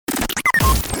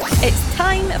It's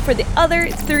time for the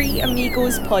Other Three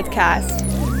Amigos podcast.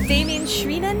 Damien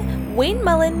Shreenan, Wayne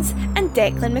Mullins and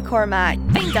Declan McCormack.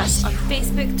 Find us on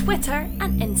Facebook, Twitter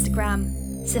and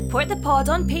Instagram. Support the pod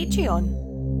on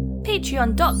Patreon.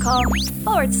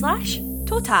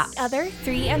 Patreon.com/TOTAP. Other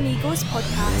Three Amigos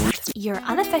podcast. Your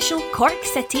unofficial Cork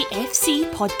City FC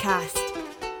podcast.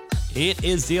 It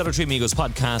is the Other Three Amigos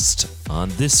podcast. On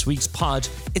this week's pod,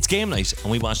 it's game night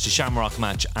and we watch the Shamrock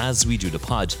match as we do the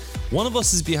pod. One of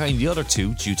us is behind the other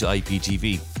two due to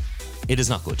IPTV. It is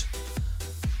not good.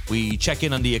 We check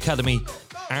in on the academy.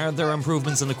 Are there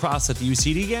improvements in the cross at the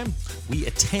UCD game? We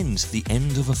attend the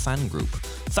end of a fan group.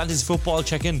 Fantasy football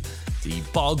check-in. The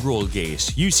bog roll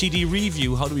gate. UCD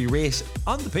review. How do we rate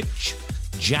on the pitch?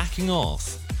 Jacking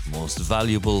off. Most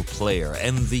valuable player.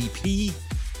 MVP.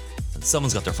 And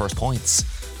someone's got their first points.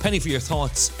 Penny for your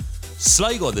thoughts.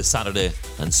 Sligo this Saturday.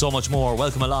 And so much more.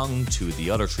 Welcome along to the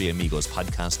Other Three Amigos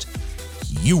podcast.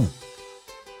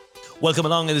 Welcome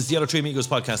along. It is the Other Three Amigos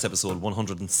podcast, episode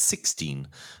 116,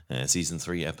 season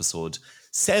 3, episode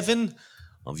 7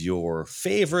 of your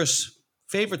favorite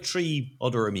three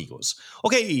other amigos.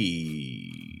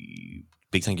 Okay,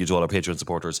 big thank you to all our Patreon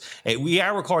supporters. We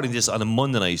are recording this on a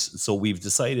Monday night, so we've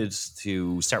decided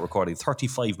to start recording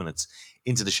 35 minutes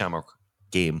into the Shamrock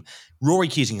game. Rory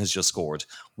Keating has just scored.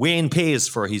 Wayne pays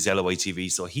for his LOI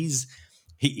TV, so he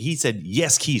said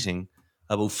yes Keating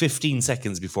about 15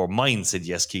 seconds before mine said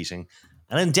yes Keating.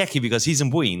 And then Decky, because he's in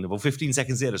Boyne, about 15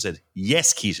 seconds later said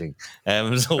yes Keating.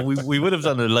 So we would have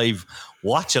done a live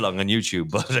watch along on YouTube,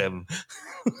 but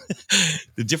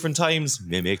the different times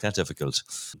may make that difficult.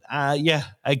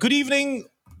 Good evening,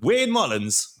 Wayne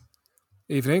Mullins.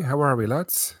 Evening, how are we,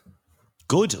 lads?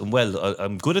 Good. Well,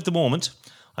 I'm good at the moment.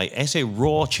 I ate a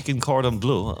raw chicken cordon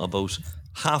bleu about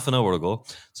half an hour ago.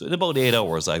 So in about 8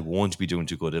 hours, I won't be doing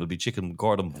too good. It'll be chicken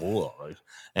cordon bleu. Right?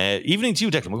 Evening to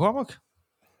you, Declan McCormack.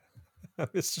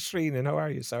 Mr. Shreenan, how are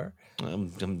you, sir? I'm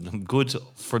good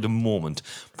for the moment.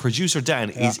 Producer Dan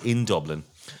is in Dublin,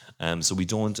 so we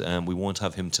won't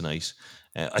have him tonight.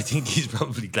 I think he's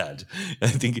probably glad. I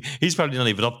think he's probably not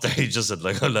even up there. He just said,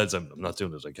 like, oh, lads, I'm not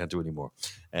doing it. I can't do it anymore.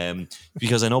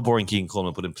 Because I know Boring Keane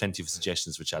Coleman put in plenty of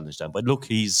suggestions for Challenge Dan. But look,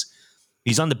 he's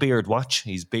on the beard watch.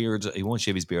 He won't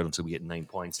shave his beard until we get 9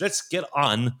 points. Let's get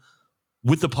on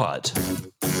with the pod.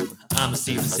 I'm a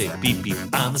Steven, say beep, beep,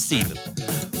 I'm a Steven.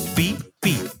 Beep,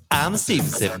 beep, I'm a Steven,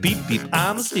 say beep, beep,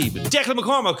 I'm a Steven. Declan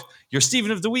McCormack, you're Steven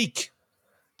of the Week.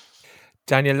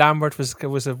 Daniel Lambert was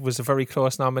a very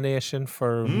close nomination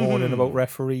for moaning about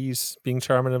referees, being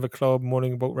chairman of a club,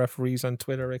 moaning about referees on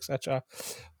Twitter, etc.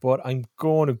 But I'm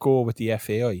going to go with the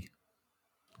FAI.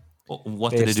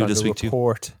 What did they do this week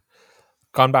too?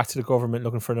 Gone back to the government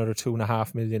looking for another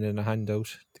 2.5 million in a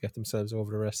handout to get themselves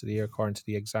over the rest of the year, according to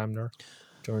the Examiner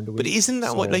during the week. But isn't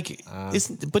that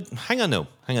But hang on now.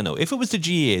 If it was the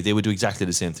GA, they would do exactly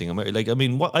the same thing. I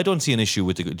don't see an issue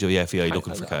with the FAI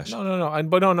looking for cash.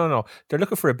 No. They're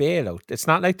looking for a bailout. It's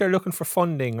not like they're looking for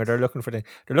funding or they're looking for a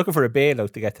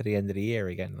bailout to get to the end of the year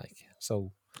again.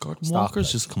 So Gordon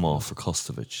Walker's just come off for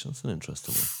Kostovic. That's an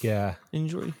interesting one. Yeah.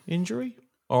 Injury?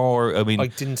 Or, I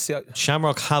didn't see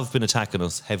Shamrock have been attacking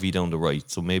us heavy down the right,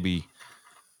 so maybe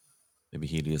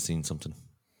Healy has seen something.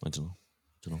 I don't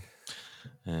know.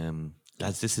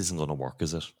 Lads, this isn't going to work,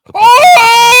 is it?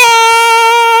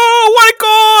 Oh, what a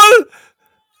goal!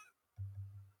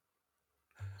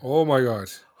 Oh my God!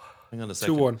 Hang on a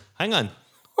second. 2-1. Hang on.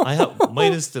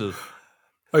 Mine is still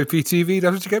IPTV.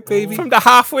 That's what you get, baby. From the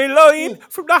halfway line.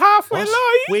 Line.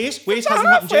 Wait, hasn't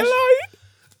happened yet. Line.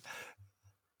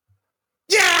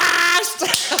 Yes!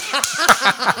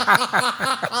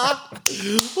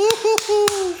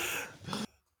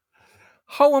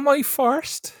 How am I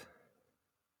first? Is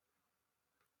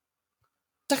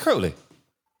that Crowley?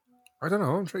 I don't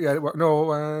know. Yeah, it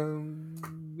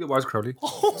was Crowley.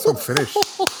 Some finish.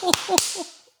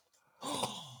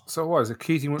 So what is it?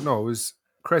 Keating? No, it was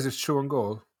Krezic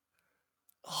 2-on-goal.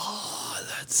 Oh,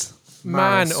 that's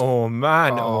man!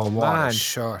 What a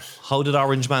shot! How did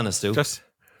Orange Manus do?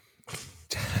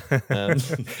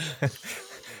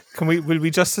 Will we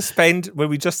just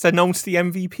announce the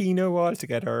MVP now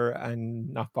altogether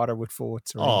and not bother with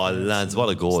votes? Lads, what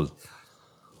a goal.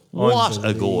 What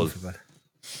a goal.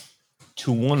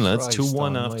 2-1, lads.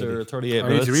 2-1 after 38 minutes.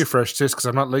 I need to refresh this because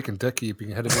I'm not liking Decky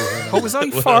being ahead of me. How was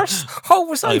I first?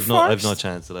 I've no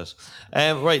chance of that.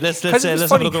 Right, let's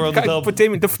have a look around the club. But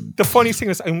Damien, the funny thing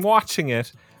is I'm watching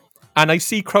it and I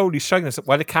see Crowley striking. I said,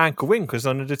 well, it can't go in because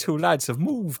none of the two lads have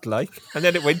moved, and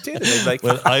then it went in. And I'm like,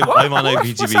 well, I'm on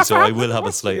IPTV, so I will have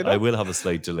a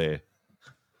slight delay.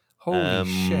 Holy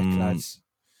shit, lads!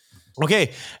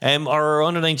 Okay, our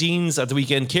under-19s at the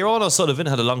weekend, Kieran O'Sullivan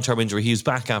had a long-term injury. He was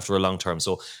back after a long term,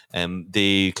 so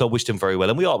the club wished him very well,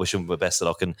 and we all wish him the best of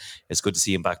luck, and it's good to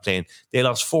see him back playing. They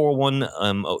lost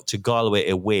 4-1 to Galway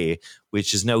away,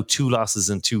 which is now 2 losses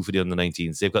and 2 for the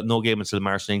under-19s. They've got no game until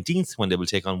March 19th when they will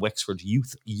take on Wexford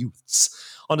Youths.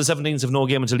 Under-17s have no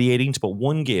game until the 18th, but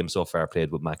 1 game so far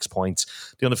played with max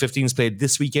points. The under-15s played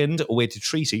this weekend away to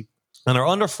Treaty, and our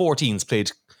under-14s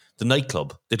played the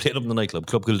nightclub. They played up in the nightclub,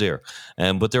 Club Kildare.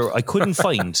 But I couldn't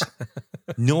find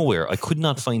nowhere. I could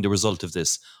not find the result of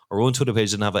this. Our own Twitter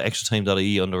page didn't have it.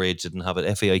 Extratime.ie underage didn't have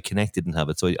it. FAI Connect didn't have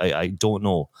it. So I don't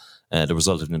know the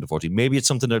result of the under 14. Maybe it's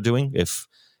something they're doing. If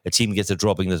a team gets a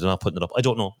drubbing that they're not putting it up, I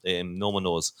don't know. No one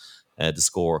knows the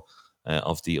score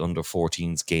of the under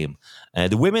 14s game.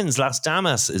 The women's Las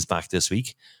Damas is back this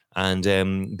week, and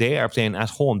they are playing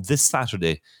at home this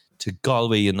Saturday to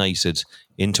Galway United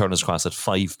in Turner's Cross at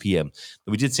 5 p.m.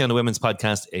 We did say on the women's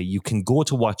podcast, you can go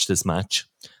to watch this match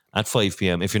at 5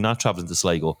 p.m. If you're not travelling to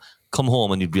Sligo, come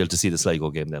home and you'd be able to see the Sligo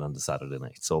game then on the Saturday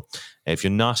night. So if you're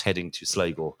not heading to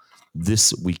Sligo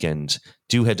this weekend,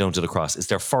 do head down to the Cross. It's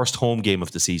their first home game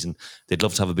of the season. They'd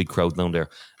love to have a big crowd down there.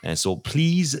 So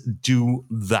please do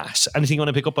that. Anything you want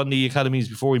to pick up on the academies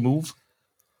before we move?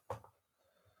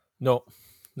 No.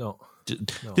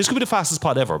 This could be the fastest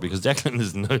pod ever because Declan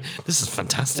is. This is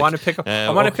fantastic.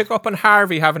 I want to pick up on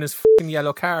Harvey having his fucking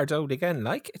yellow card out again.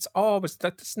 Like it's always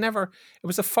that. It's never. It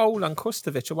was a foul on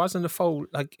Kustovic. It wasn't a foul.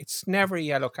 Like it's never a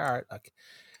yellow card. Like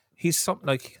he's something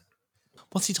like.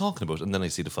 What's he talking about? And then I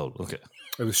see the foul. Okay,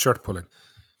 It was shirt pulling.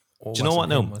 Do you know what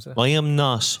now? I am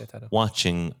not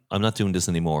watching. I'm not doing this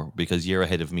anymore because you're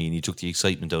ahead of me and you took the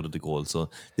excitement out of the goal. So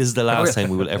this is the last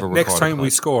time we will ever record. Next time we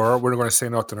score, we're going to say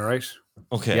nothing, all right?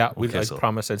 Okay. Yeah, I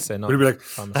promise I'll say no. We'll be like,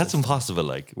 that's impossible.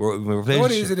 Like we're playing. No,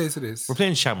 it is. We're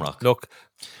playing Shamrock. Look,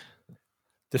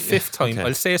 the fifth time. Okay.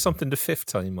 I'll say something the fifth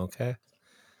time. Okay.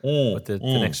 But the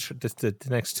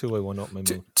next 2 I won up my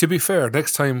move. To be fair,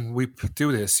 next time we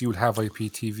do this, you'll have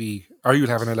IPTV or you'll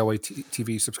have an LOI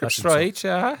TV subscription. That's right.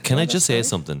 Yeah. Can I just say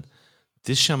something?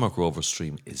 This Shamrock Rover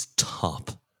stream is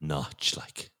top notch.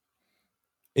 Like.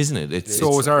 Isn't it? So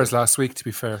was ours last week, to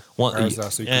be fair. Ours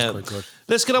last week was quite good.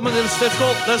 Let's get on with this.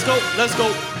 Let's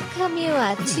go.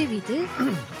 크라미와 튜비드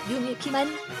유미피만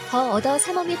더 얻어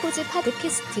삼엄이 꽂을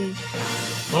파드캐스트.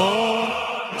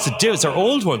 It's our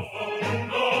old one.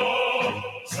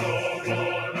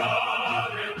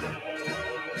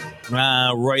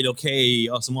 Right, okay.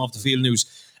 Awesome off the field news.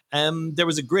 There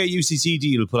was a great UCC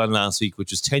deal put on last week,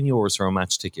 which was €10 for a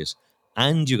match ticket.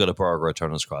 And you got a burger at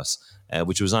Turner's Cross,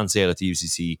 which was on sale at the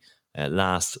UCC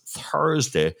last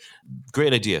Thursday.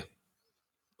 Great idea.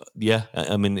 Yeah,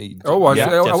 I mean... I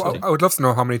would love to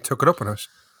know how many took it up on it.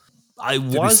 I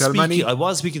was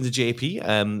speaking to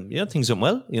JP. Things went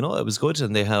well. It was good.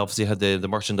 And they obviously had the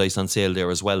merchandise on sale there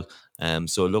as well.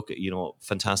 So look,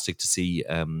 fantastic to see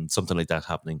something like that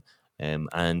happening.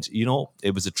 And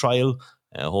it was a trial.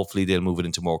 Hopefully they'll move it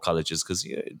into more colleges because,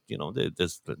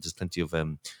 there's plenty of...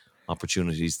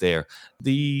 opportunities there.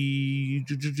 The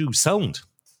sound.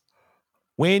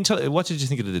 Wayne, what did you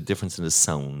think of the difference in the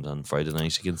sound on Friday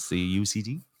night against the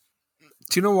UCD?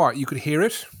 Do you know what? You could hear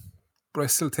it, but I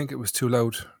still think it was too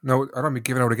loud. No, I don't want to be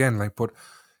giving out again, but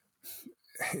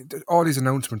all these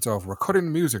announcements of we're cutting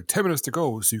the music, 10 minutes to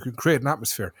go, so you can create an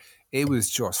atmosphere. It was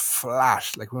just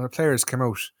flat. Like when the players came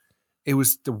out, it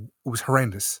was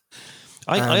horrendous.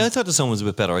 I thought the sound was a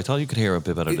bit better. I thought you could hear it a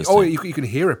bit better this time. You can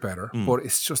hear it better, but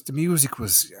it's just the music I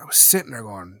was sitting there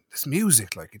going, this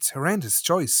music, like it's horrendous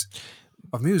choice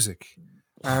of music.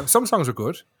 Some songs were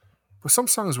good, but some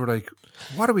songs were like,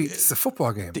 it's a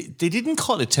football game. They didn't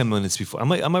call it 10 minutes before.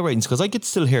 Am I right? Because I could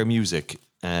still hear music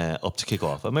up to kick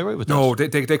off. Am I right with that? No, they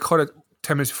cut it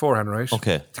 10 minutes beforehand, right?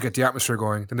 Okay. To get the atmosphere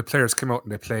going. Then the players came out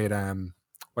and they played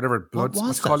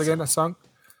what's it called again, that song?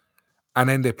 And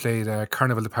then they played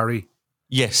Carnival de Paris.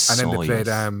 Yes. And then they played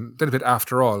then a bit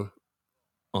After All.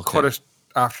 Okay. Cut it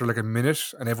after like a minute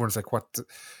and everyone's like, what?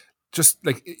 Just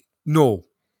like, no.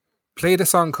 Play the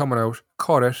song coming out,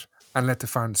 cut it, and let the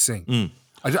fans sing.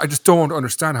 I just don't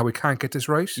understand how we can't get this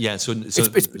right. Yeah, so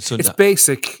it's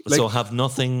basic. So have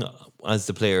nothing as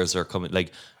the players are coming.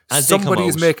 Like as somebody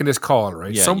is making this call,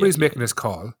 right? Yeah, Somebody's making this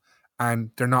call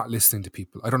and they're not listening to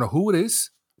people. I don't know who it is.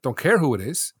 Don't care who it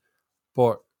is.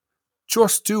 But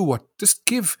just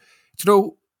give...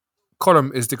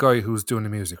 Cullum is the guy who's doing the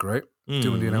music, right?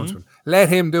 Doing the announcement. Let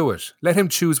him do it. Let him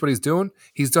choose what he's doing.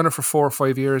 He's done it for 4 or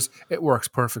 5 years. It works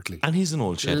perfectly. And he's an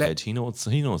old shithead. He knows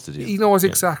the deal. He knows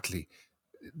exactly.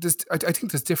 I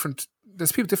think there's different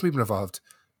people involved.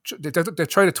 They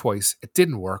tried it twice. It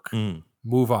didn't work.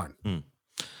 Move on.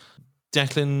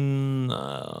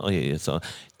 Declan, so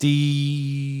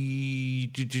the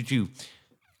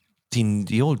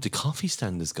coffee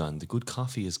stand is gone. The good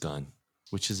coffee is gone,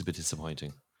 which is a bit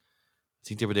disappointing. I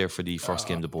think they were there for the first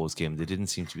game, the Bulls game. They didn't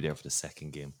seem to be there for the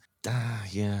second game.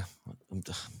 Yeah,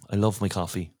 I love my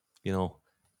coffee. Where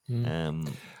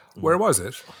was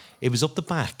it? It was up the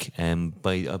back,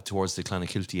 up towards the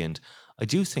Clonakilty end. I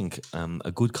do think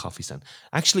a good coffee stand.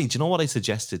 Actually, do you know what I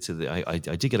suggested to I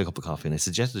did get a cup of coffee, and I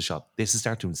suggested to the shop they should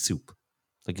start doing soup,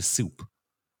 like a soup.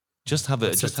 Just have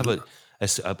a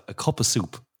cup of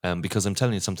soup. Because I'm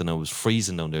telling you something, I was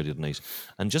freezing down there the other night,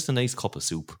 and just a nice cup of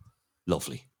soup,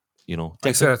 lovely.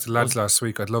 I said it to the lads last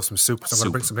week. I'd love some soup, so I'm going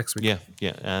to bring some next week.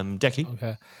 Yeah. Decky.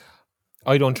 Okay.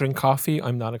 I don't drink coffee.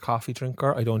 I'm not a coffee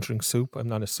drinker. I don't drink soup. I'm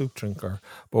not a soup drinker.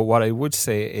 But what I would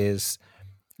say is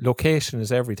location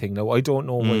is everything. Now, I don't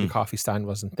know why the coffee stand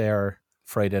wasn't there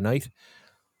Friday night,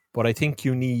 but I think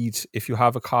you need, if you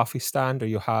have a coffee stand or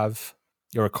you're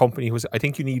a company I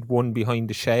think you need one behind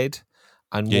the shed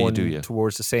and one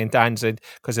towards the St. Anne's end.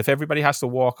 Because if everybody has to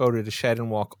walk out of the shed and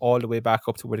walk all the way back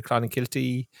up to where the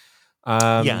Clonakilty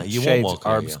you won't walk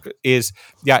there,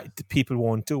 the people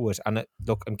won't do it. And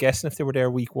look, I'm guessing if they were there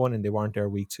week 1 and they weren't there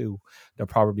week 2, they're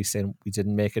probably saying we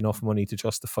didn't make enough money to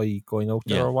justify going out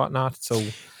there or whatnot. So,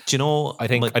 do you know? I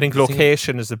think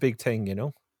location is a big thing.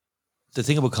 The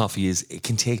thing about coffee is it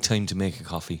can take time to make a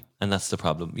coffee, and that's the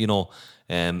problem.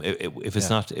 If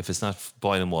it's not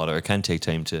boiling water, it can take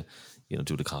time to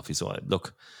do the coffee. So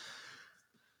look.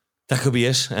 That could be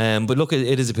it. But look,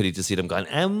 it is a pity to see them gone.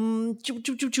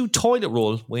 Toilet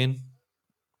roll, Wayne.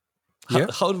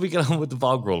 How did we get on with the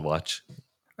bog roll watch?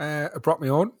 I brought my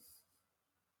own.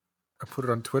 I put it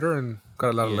on Twitter and got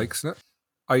a lot of likes in it.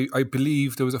 I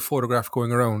believe there was a photograph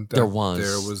going around. There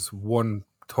was one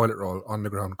toilet roll on the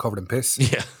ground covered in piss.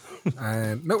 Yeah.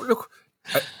 And no, look,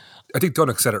 I think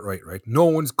Dunnock said it right? No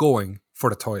one's going for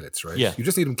the toilets, right? Yeah. You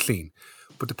just need them clean.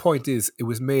 But the point is, it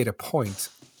was made a point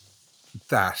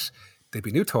that there'd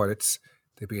be new toilets,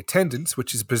 there'd be attendance,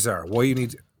 which is bizarre. Why you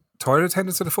need toilet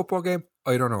attendance at a football game,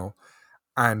 I don't know.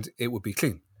 And it would be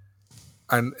clean.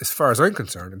 And as far as I'm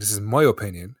concerned, and this is my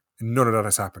opinion, none of that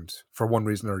has happened for one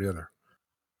reason or the other.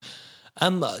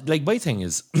 My thing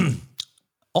is,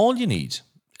 all you need,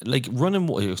 like running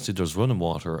water, there's running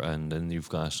water, and then you've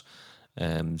got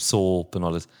soap and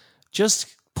all this.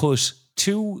 Just put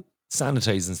 2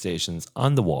 sanitizing stations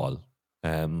on the wall.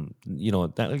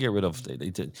 That'll get rid of.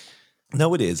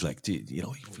 Nowadays, if you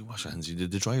wash your hands, the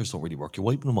dryers don't really work. You're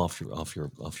wiping them off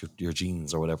your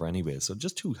jeans or whatever anyway. So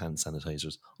just 2 hand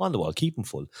sanitizers on the wall, keep them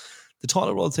full. The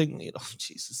toilet roll thing,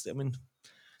 Jesus. I mean,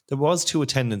 there was 2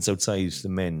 attendants outside the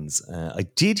men's. I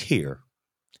did hear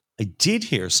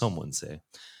someone say,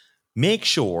 make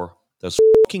sure there's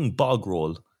fucking bog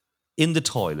roll in the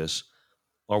toilet,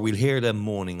 or we'll hear them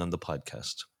moaning on the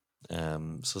podcast.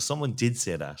 So someone did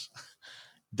say that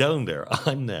down there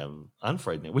on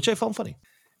Friday night, which I found funny.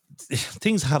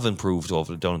 Things have improved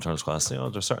over down in Turner's Cross.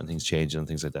 There's certain things changing and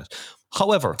things like that.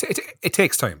 However, it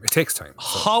takes time. It takes time.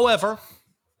 So. However,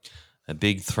 a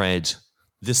big thread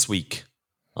this week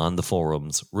on the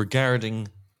forums regarding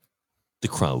the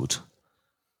crowd.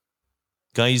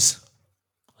 Guys,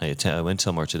 I went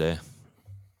somewhere today.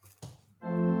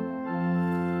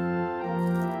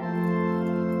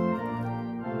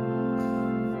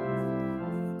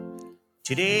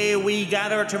 Today we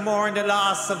gather to mourn the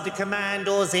loss of the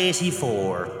Commandos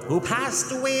 84, who passed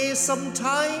away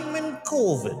sometime in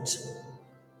COVID.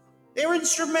 They were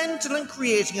instrumental in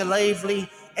creating a lively,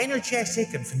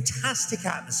 energetic and fantastic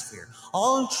atmosphere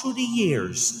all through the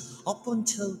years up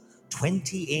until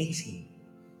 2018.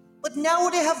 But now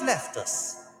they have left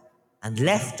us, and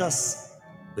left us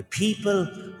with people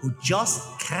who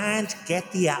just can't get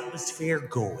the atmosphere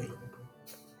going.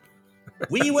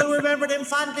 We will remember them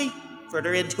fondly for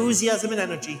their enthusiasm and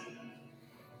energy.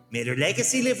 May their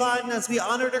legacy live on as we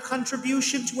honour their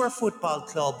contribution to our football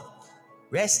club.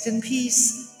 Rest in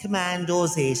peace,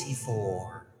 Commandos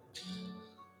 84.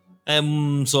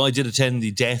 So I did attend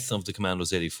the death of the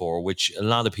Commandos 84, which a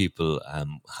lot of people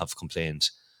have complained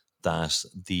that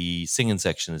the singing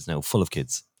section is now full of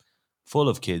kids.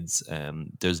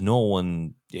 There's no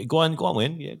one. Yeah, go on,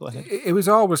 Wayne. Yeah, go ahead. It was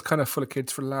always kind of full of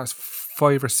kids for the last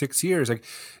 5 or 6 years. Like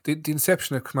the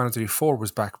inception of Commandos 84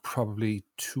 was back probably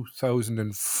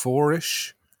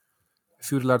 2004-ish. A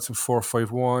few of the lads from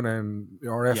 451 and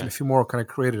RF and a few more kind of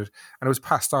created it. And it was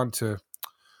passed on to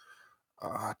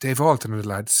Dave Alton and the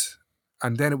lads.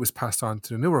 And then it was passed on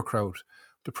to the newer crowd.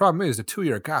 The problem is the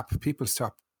 2-year gap, people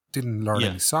didn't learn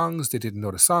any songs. They didn't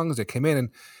know the songs. They came in and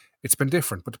it's been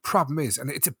different. But the problem is,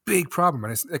 and it's a big problem,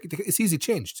 and it's easily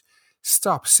changed.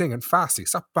 stop singing fastly,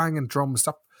 stop banging drums,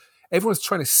 stop. Everyone's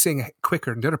trying to sing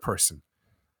quicker than the other person.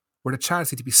 Where the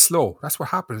chants need to be slow. That's what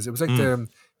happens. It was like the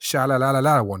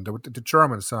sha-la-la-la-la one, the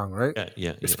German song, right?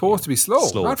 It's supposed to be slow,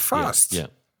 not fast. Yeah.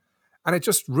 And it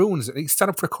just ruins it. Stand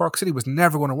Up for Cork City was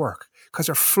never going to work because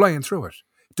they're flying through it.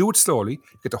 Do it slowly,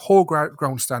 get the whole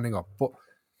ground standing up. But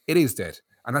it is dead.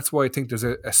 And that's why I think there's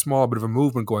a small bit of a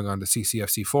movement going on the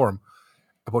CCFC forum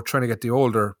about trying to get the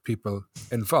older people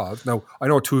involved. Now, I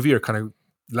know two of you are kind of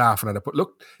laughing at it, but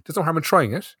look, there's no harm in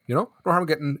trying it, no harm in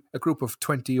getting a group of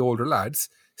 20 older lads,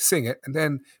 sing it, and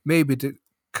then maybe the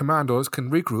Commandos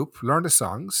can regroup, learn the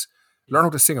songs, learn how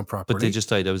to sing them properly. But they just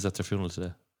died. I was at their funeral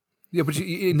today. Yeah, but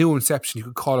in New Inception, you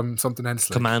could call them something else.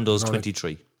 Like, Commandos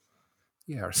 23.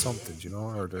 Yeah, or something,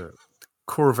 or the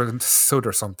Curve and Sud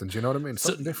or something, do you know what I mean?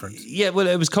 Something different. Yeah, well,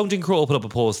 it was Counting Crow put up a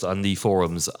post on the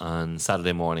forums on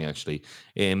Saturday morning, actually.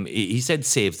 He said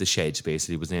Save the Shed,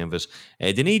 basically, was the name of it.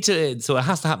 They need to, so it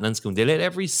has to happen in school. They let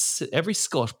every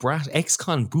Scot, brat,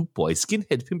 ex-con, boot boy,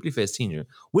 skinhead, pimply-faced teenager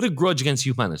with a grudge against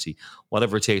humanity,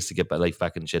 whatever it takes to get life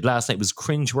back in the shed. Last night was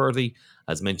cringeworthy,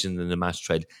 as mentioned in the match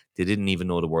thread. They didn't even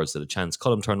know the words to the chants.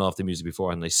 Cullum turned off the music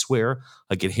before, and I swear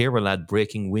I could hear a lad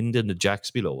breaking wind in the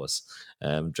jacks below us.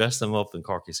 Dress them up in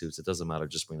corky suits, it doesn't matter,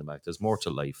 just bring them back. There's more to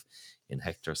life in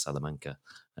Hector Salamanca,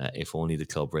 if only the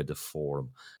club read the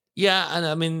forum. Yeah, and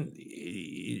I mean,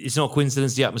 it's no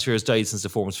coincidence the atmosphere has died since the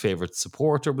forum's favourite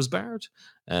supporter was barred.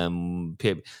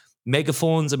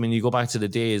 Megaphones, I mean, you go back to the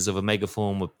days of a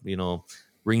megaphone with,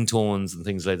 ringtones and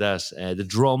things like that. The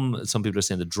drum, some people are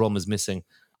saying the drum is missing.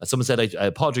 Someone said,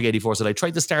 Podrick84 said, I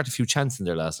tried to start a few chants in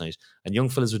there last night, and young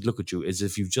fellas would look at you as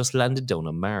if you've just landed down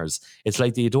on Mars. It's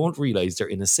like they don't realise they're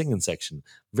in a singing section.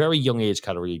 Very young age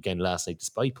category again last night,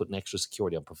 despite putting extra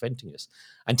security on preventing it.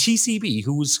 And TCB,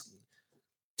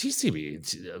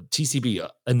 TCB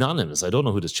Anonymous, I don't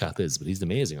know who this chap is, but he's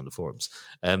amazing on the forums,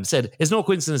 said, it's no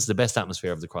coincidence the best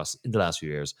atmosphere of the cross in the last few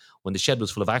years when the shed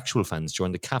was full of actual fans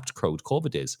during the capped crowd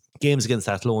COVID days. Games against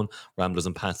Athlone, Ramblers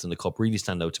and Pats in the Cup really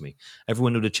stand out to me.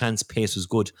 Everyone knew the chance pace was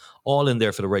good, all in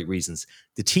there for the right reasons.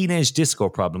 The teenage disco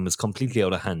problem is completely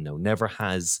out of hand now. Never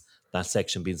has that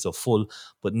section been so full,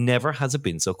 but never has it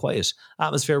been so quiet.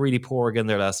 Atmosphere really poor again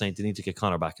there last night. They need to get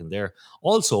Connor back in there.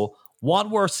 Also,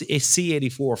 what were a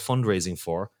C84 fundraising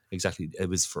for? Exactly, it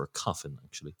was for a coffin,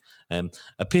 actually.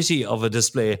 A pity of a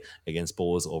display against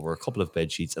Bows over a couple of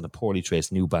bed sheets and a poorly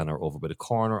traced new banner over by the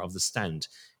corner of the stand.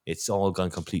 It's all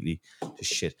gone completely to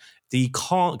shit. The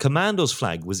Commandos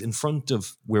flag was in front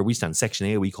of where we stand, Section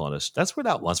A, we call it. That's where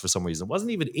that was for some reason. It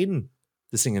wasn't even in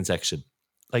the singing section.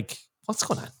 Like, what's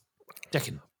going on?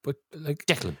 Declan.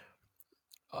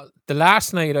 The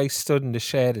last night I stood in the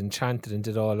shed and chanted and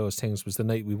did all those things was the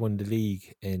night we won the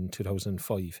league in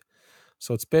 2005.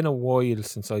 So it's been a while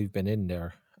since I've been in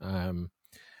there.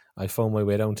 I found my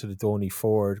way down to the Donny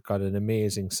Ford, got an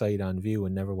amazing side-on view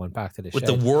and never went back to the with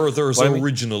shed. With the Werther's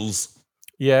originals.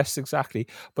 Yes, exactly.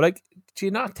 But do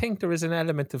you not think there is an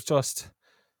element of just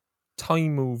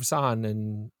time moves on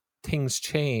and things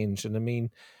change? And I mean,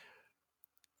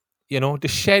 the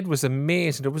shed was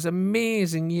amazing. There was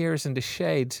amazing years in the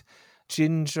shed.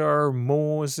 Ginger,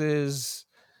 Moses,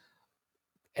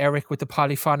 Eric with the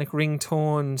polyphonic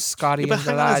ringtone, Scotty and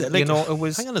the lad. It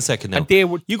was. Hang on a second now. And they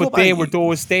were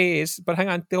those days. But hang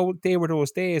on, they were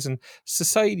those days, and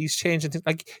society's changing.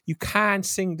 Like, you can't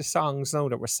sing the songs now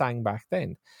that were sang back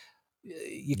then.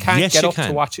 You can't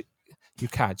to watch it. You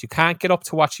can't get up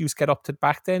to what you used to get up to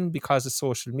back then because of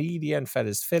social media and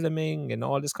fellas filming and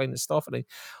all this kind of stuff. And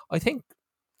I think,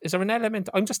 is there an element,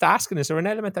 I'm just asking, is there an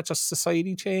element that just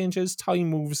society changes, time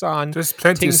moves on, there's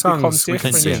plenty of songs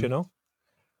become different,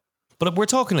 But we're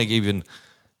talking like even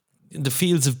in the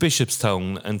fields of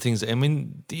Bishopstown and things. I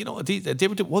mean, they were,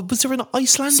 was there an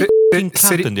Icelandic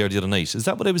clapping there the other night? Is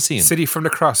that what I was seeing? City from the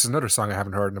Cross is another song I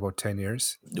haven't heard in about 10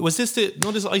 years. Was this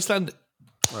this Iceland?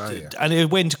 Yeah. And it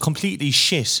went completely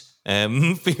shit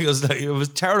because it was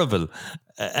terrible.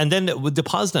 And then with the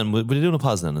Poznan, were they doing a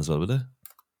Poznan as well, were they?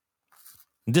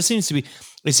 It seems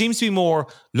to be more,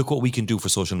 look what we can do for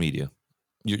social media.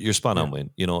 You're spot on,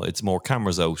 Wayne. It's more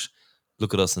cameras out,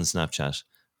 look at us on Snapchat,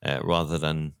 rather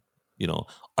than,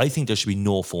 I think there should be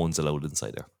no phones allowed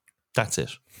inside there. That's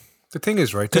it. The thing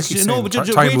is, right?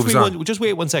 Just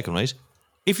wait 1 second, right?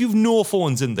 If you've no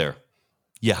phones in there,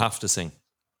 you have to sing.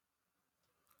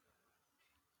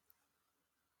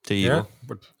 There you go.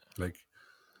 But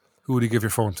who would you give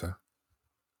your phone to?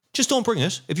 Just don't bring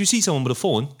it. If you see someone with a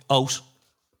phone, out.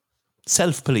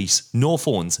 Self-police, no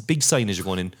phones. Big signage you're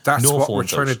going in. That's no what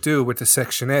phones we're trying out. to do with the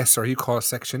Section S, or you call it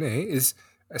Section A, is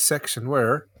a section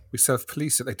where we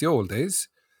self-police it like the old days.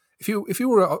 If you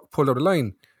were pulled out of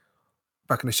line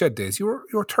back in the shed days, you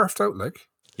were turfed out, like.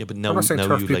 Yeah, but I'm now not saying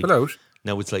turf you people out.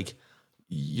 Now it's like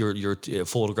your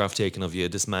photograph taken of you.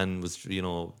 This man was,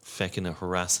 fecking and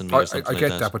harassing me or something I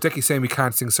get that, but Dickie's saying we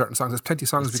can't sing certain songs. There's plenty of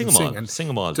songs we can sing. And sing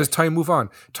them all. Does time move on?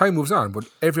 Time moves on, but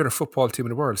every other football team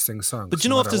in the world sings songs. But do you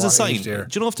know if there's a sign? Do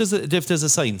you know if there's a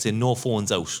sign saying no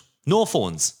phones out? No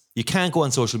phones. You can't go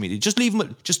on social media. Just leave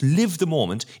them. Just live the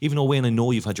moment. Even though, Wayne, I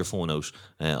know you've had your phone out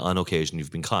on occasion.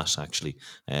 You've been caught actually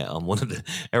on one of the.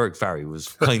 Eric Farry was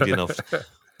kindly enough,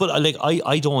 but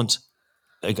I don't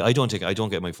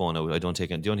get my phone out. I don't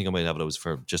take it. The only thing I might have it was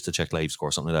for just to check live score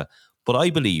or something like that. But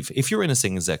I believe if you're in a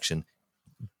singing section,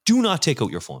 do not take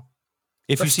out your phone.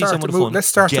 If you see someone with a phone, let's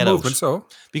start get the out. movement. So,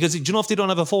 because do you know if they don't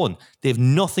have a phone, they have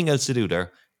nothing else to do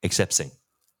there except sing.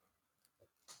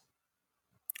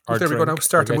 Or there we go now.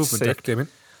 Start the movement, Dick, Damien.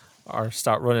 Or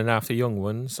start running after young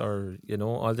ones, or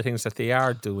all the things that they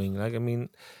are doing. Like, I mean,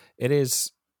 it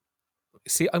is.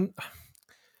 See, I'm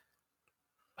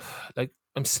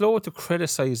slow to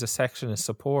criticize a section of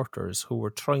supporters who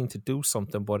were trying to do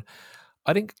something, but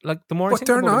I think, like, the more I think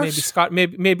about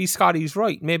it, maybe Scotty's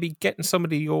right. Maybe getting some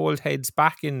of the old heads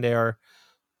back in there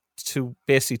to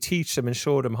basically teach them and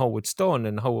show them how it's done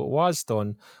and how it was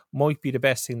done might be the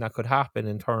best thing that could happen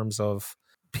in terms of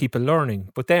people learning.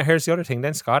 But then here's the other thing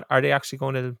then, Scott. Are they actually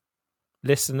going to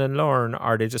listen and learn? Or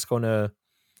are they just going to,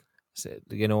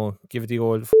 give it the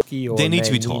old fucky? They need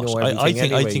to be taught. I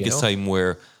think it's time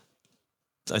where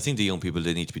I think the young people,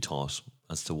 they need to be taught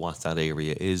as to what that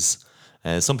area is.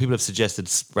 Some people have suggested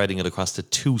spreading it across the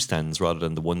 2 stands rather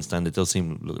than the 1 stand. It does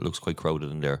looks quite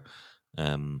crowded in there.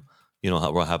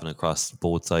 How we're having across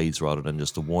both sides rather than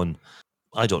just the one.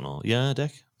 I don't know. Yeah,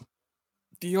 Dick?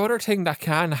 The other thing that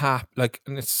can happen,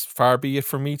 and it's far be it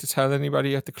for me to tell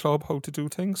anybody at the club how to do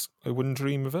things. I wouldn't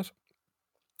dream of it.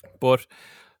 But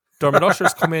Dermot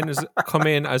Usher's come in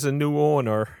as a new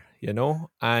owner,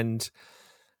 and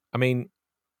I mean,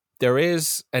 there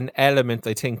is an element,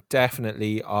 I think,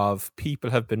 definitely of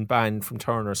people have been banned from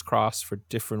Turner's Cross for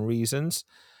different reasons.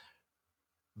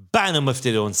 Ban them if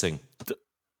they don't sing.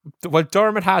 Well,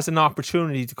 Dermot has an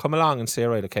opportunity to come along and say,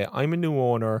 right, okay, I'm a new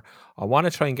owner. I want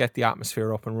to try and get the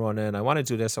atmosphere up and running. I want to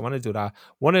do this. I want to do that.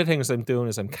 One of the things I'm doing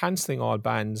is I'm cancelling all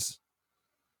bans.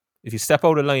 If you step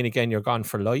out of line again, you're gone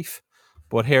for life.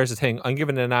 But here's the thing. I'm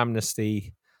giving an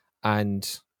amnesty, and,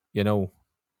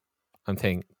 I'm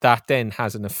thinking that then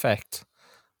has an effect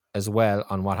as well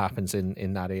on what happens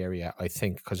in that area, I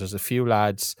think, because there's a few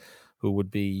lads who would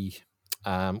be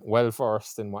well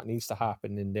versed in what needs to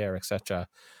happen in there, etc.,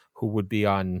 who would be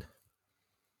on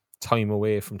time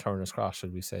away from Turner's Cross,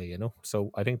 should we say, So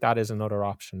I think that is another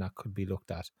option that could be looked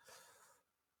at.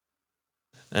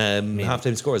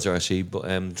 Halftime scores are actually, but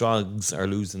Drogs are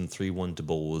losing 3-1 to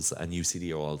Bowes, and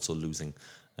UCD are also losing,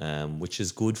 which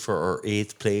is good for our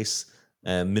 8th place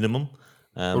minimum.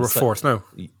 We're 4th now.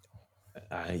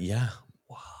 Yeah.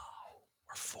 Wow.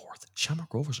 We're 4th.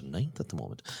 Shamrock Rovers are 9th at the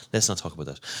moment. Let's not talk about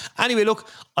that. Anyway, look,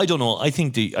 I don't know. I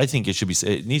think it should be.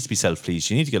 It needs to be self-pleased.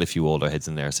 You need to get a few older heads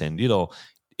in there saying,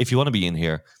 if you want to be in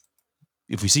here,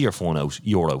 if we see your phone out,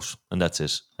 you're out, and that's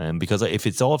it. Because if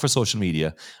it's all for social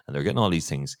media and they're getting all these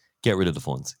things, get rid of the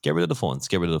phones. Get rid of the phones.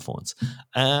 Get rid of the phones.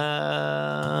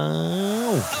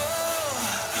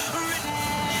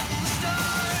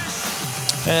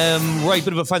 Right,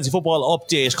 bit of a fancy football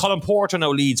update. Colin Porter now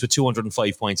leads with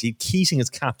 205 points. He Keating as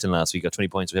captain last week, got 20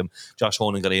 points with him. Josh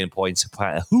Honan got 8 points.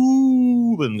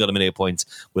 Hooban got him in 8 points.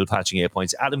 Will Patching 8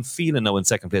 points. Adam Phelan now in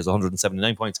second place,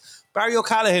 179 points. Barry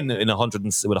O'Callaghan with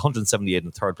 178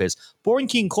 in third place. Boring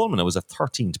Keane Coleman now was at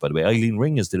 13th, by the way. Eileen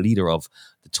Ring is the leader of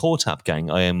the Toe Tap gang.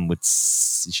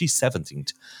 She's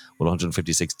 17th with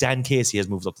 156. Dan Casey has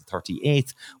moved up to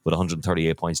 38th with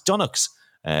 138 points. Dunnocks,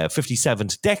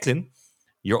 57th. Declan,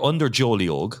 you're under Joe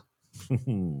Leog.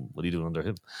 What are you doing under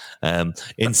him?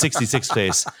 In 66th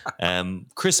place.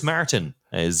 Chris Martin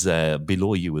is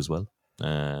below you as well.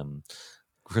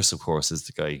 Chris, of course, is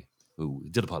the guy who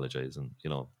did apologise and,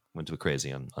 went to a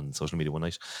crazy on social media one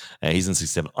night. He's in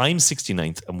 67th. I'm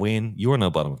 69th. And Wayne, you're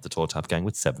now bottom of the Toe Tap gang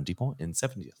with 70 points in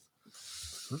 70th.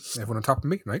 Everyone on top of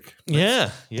me, Mike. Yeah.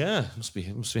 Must be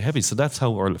heavy. So that's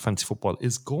how our fantasy football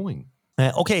is going.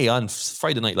 Okay, on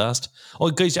Friday night last. Oh,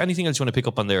 guys, anything else you want to pick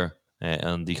up on there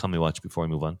on the Comedy Watch before I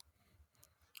move on?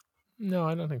 No,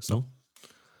 I don't think so. No?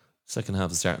 Second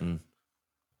half is starting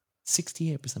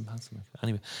 68% pass mark.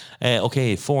 Anyway,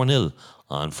 okay, 4-0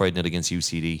 on Friday night against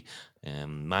UCD.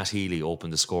 Matt Healy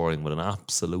opened the scoring with an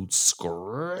absolute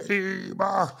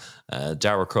screamer.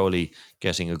 Dara Crowley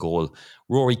getting a goal.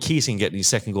 Rory Keating getting his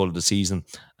second goal of the season.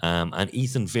 And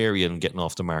Ethan Varian getting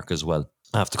off the mark as well,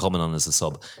 after coming on as a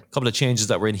sub. A couple of changes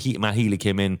that were in. Matt Healy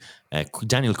came in.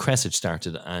 Daniel Krezic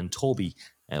started, and Toby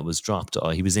was dropped.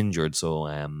 He was injured, so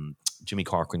Jimmy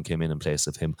Corcoran came in place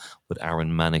of him with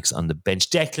Aaron Mannix on the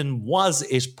bench. Declan, was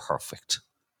it perfect?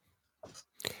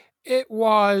 It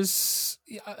was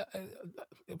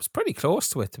pretty close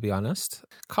to it, to be honest.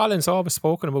 Colin's always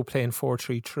spoken about playing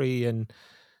 4-3-3, and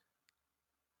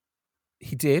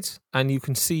he did, and you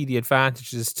can see the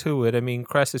advantages to it. I mean,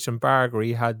 Krezic and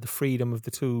Bargery had the freedom of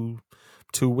the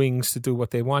two wings to do what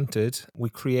they wanted. We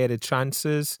created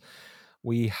chances.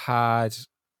 We had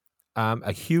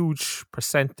a huge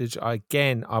percentage,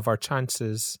 again, of our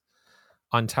chances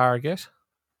on target,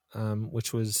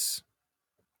 which was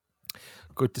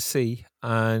good to see.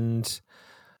 And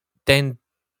then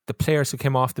the players who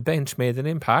came off the bench made an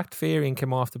impact. Varian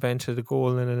came off the bench with a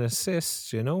goal and an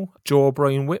assist, Joe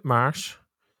O'Brien Whitmarsh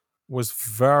was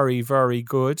very, very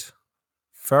good.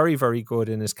 Very, very good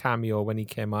in his cameo when he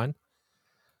came on.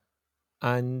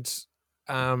 And,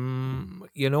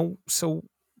 so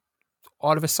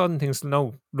all of a sudden things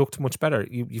now looked much better.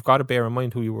 You've got to bear in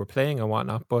mind who you were playing and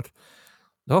whatnot. But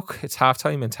look, it's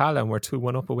half-time in Tala and we're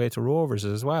 2-1 up away to Rovers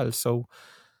as well. So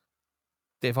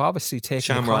they've obviously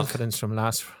taken the confidence from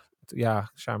last... Yeah,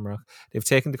 Shamrock. They've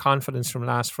taken the confidence from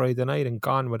last Friday night and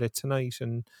gone with it tonight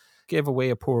and gave away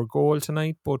a poor goal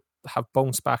tonight, but have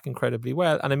bounced back incredibly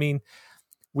well. And I mean,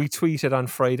 we tweeted on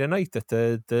Friday night that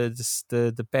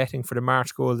the betting for the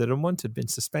March goal of the month had been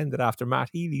suspended after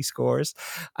Matt Healy scores,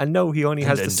 and no, he only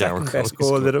has the second best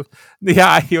goal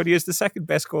he only has the second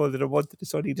best goal of the month.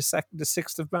 It's only the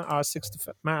 6th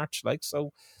of March.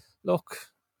 So, look,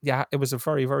 yeah, it was a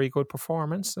very, very good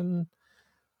performance, and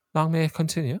long may it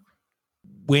continue.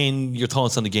 Wayne, your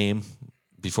thoughts on the game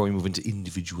before we move into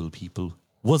individual people?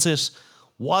 Was it?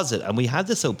 And we had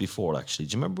this out before, actually.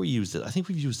 Do you remember we used it? I think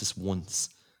we've used this once.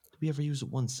 Did we ever use it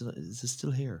once? Is it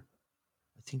still here?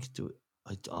 I think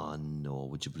no,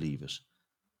 would you believe it?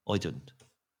 I didn't.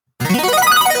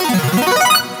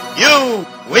 You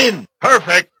win.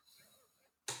 Perfect.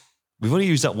 We've only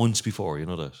used that once before, you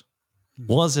know that.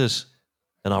 Was it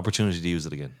an opportunity to use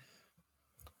it again?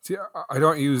 See, I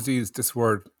don't use this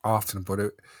word often, but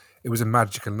it was a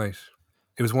magical night.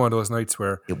 It was one of those nights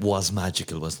where... It was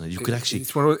magical, wasn't it? You could actually...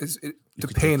 It's one of those, the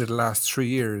pain of the last 3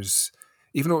 years,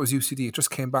 even though it was UCD, it just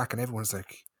came back and everyone's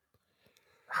like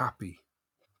happy,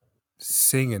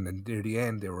 singing, and near the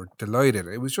end they were delighted.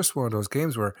 It was just one of those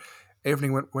games where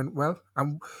everything went well,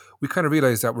 and we kind of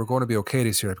realised that we're going to be okay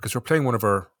this year because we're playing one of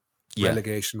our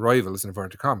relegation rivals in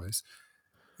inverted commas.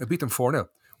 I beat them 4-0.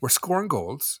 We're scoring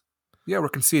goals. Yeah, we're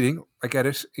conceding. I get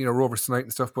it. Rovers tonight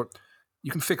and stuff, but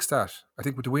you can fix that. I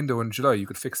think with the window in July, you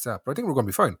could fix that. But I think we're going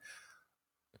to be fine.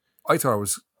 I thought it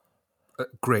was a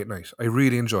great night. I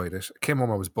really enjoyed it. I came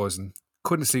home, I was buzzing.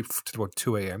 Couldn't sleep till about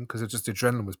 2 a.m. because the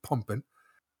adrenaline was pumping.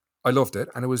 I loved it.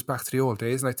 And it was back to the old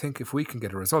days. And I think if we can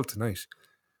get a result tonight,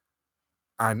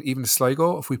 and even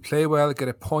Sligo, if we play well, get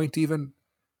a point even,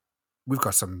 we've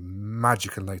got some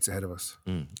magical nights ahead of us.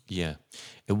 Yeah.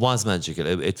 It was magical.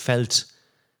 It felt...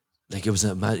 like it was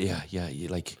a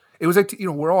like it was like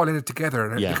we're all in it together,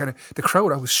 and the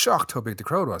crowd. I was shocked how big the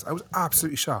crowd was. I was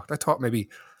absolutely shocked. I thought maybe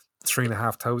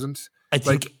 3,500. I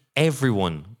think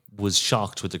everyone was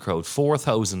shocked with the crowd.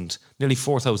 4,000, nearly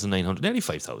 4,900, nearly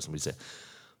 5,000. We say,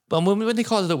 but when they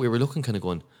called it out, we were looking kind of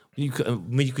going. You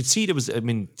could see there was. I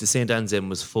mean, the St. Anne's End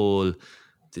was full.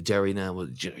 The Derry now,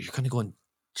 you're kind of going,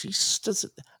 Jesus, does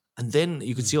it? And then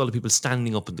you could see all the people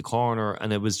standing up in the corner,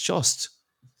 and it was just.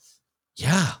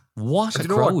 Yeah, what a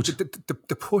crowd. What?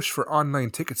 The push for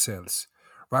online ticket sales,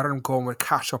 rather than going with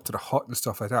cash up to the hut and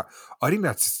stuff like that, I think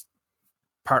that's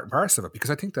part and parcel of it, because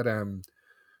I think that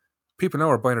people now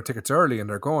are buying their tickets early and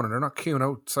they're going and they're not queuing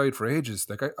outside for ages.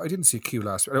 Like I didn't see a queue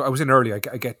last week. I was in early, I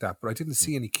get that, but I didn't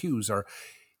see any queues or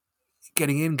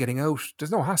getting in, getting out. There's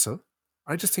no hassle.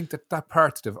 I just think that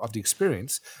part of the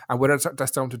experience, and whether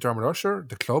that's down to Dermot Usher,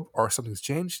 the club, or something's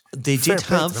changed. They did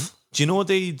have... Do you know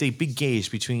the big gate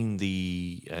between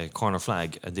the corner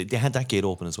flag? And they had that gate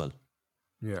open as well.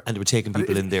 Yeah. And they were taking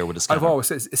people in there with a scanner. I've always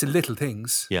said it's the little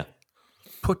things. Yeah.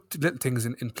 Put little things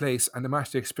in place and the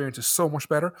match day experience is so much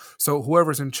better. So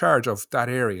whoever's in charge of that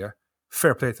area,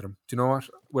 fair play to them. Do you know what?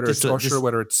 Whether it's Usher,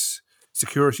 whether it's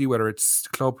security, whether it's the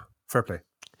club, fair play.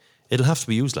 It'll have to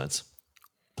be used, lads.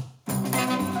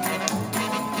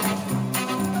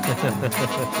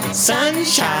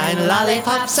 Sunshine,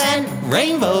 lollipops, and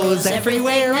rainbows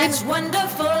everywhere. That's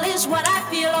wonderful is what I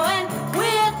feel when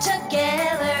we're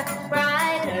together,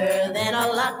 brighter than a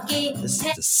lucky.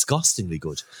 Disgustingly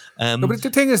good. No, but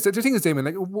the thing is, Damien,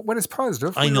 like when it's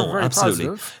positive, I know, very absolutely.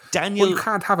 Positive, Daniel, you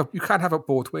can't have it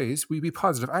both ways. We be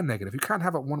positive and negative. You can't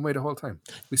have it one way the whole time.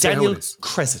 We say Daniel how it is.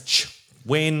 Krezic.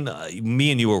 Wayne,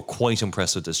 me and you were quite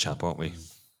impressed with this chap, weren't we?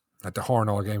 At the horn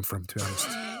all game for him, to be honest.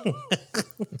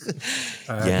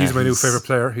 He's my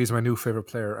new favourite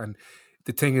player. And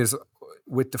the thing is,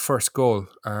 with the first goal,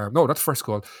 not the first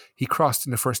goal, he crossed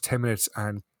in the first 10 minutes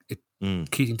and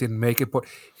Keating didn't make it, but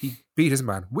he beat his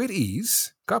man with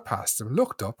ease, got past him,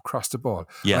 looked up, crossed the ball.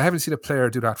 Yeah. I haven't seen a player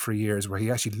do that for years where he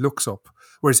actually looks up.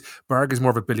 Whereas Berg is more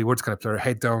of a Billy Woods kind of player,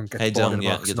 head down, get the ball in the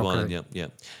box. Get the ball in, yeah.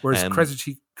 Whereas Krezic,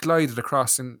 he glided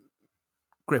across and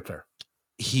great player.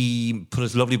 He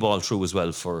put a lovely ball through as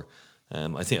well for,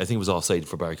 I think it was offside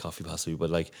for Barry Coffey possibly, but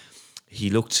like he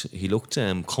looked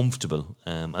comfortable,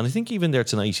 and I think even there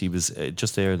tonight he was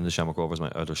just there in the Shamrock Rovers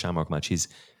match, or the Shamrock match. He's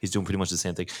doing pretty much the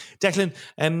same thing. Declan,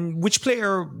 which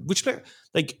player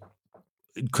like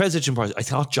Krezic and Price? I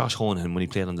thought Josh Honahan when he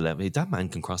played on the left, that man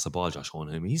can cross the ball. Josh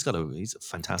Honahan, he's a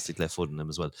fantastic left foot in him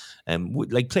as well.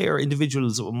 Like player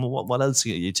individuals, what else are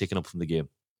you taking up from the game?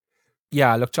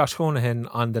 Yeah, look, Josh Honahan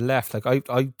on the left. Like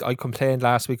I complained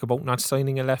last week about not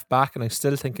signing a left back, and I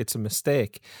still think it's a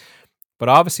mistake. But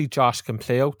obviously Josh can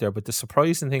play out there. But the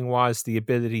surprising thing was the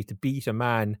ability to beat a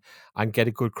man and get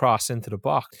a good cross into the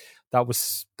box. That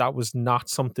was not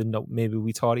something that maybe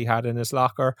we thought he had in his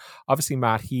locker. Obviously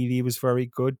Matt Healy was very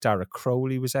good. Derek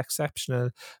Crowley was exceptional.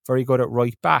 Very good at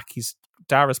right back.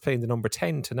 Dara's playing the number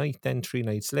 10 tonight, then 3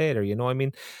 nights later. You know, I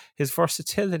mean, his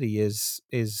versatility is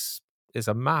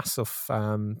a massive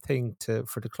thing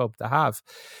for the club to have.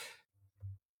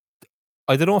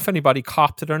 I don't know if anybody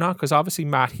copped it or not, because obviously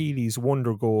Matt Healy's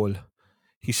wonder goal,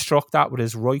 he struck that with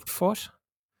his right foot,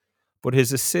 but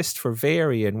his assist for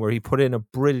Varian, where he put in a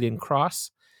brilliant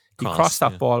cross, he crossed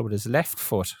that ball with his left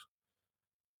foot.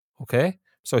 Okay?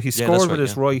 So he scored with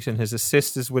his right and his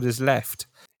assist is with his left.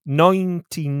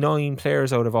 99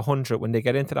 players out of 100, when they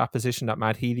get into that position that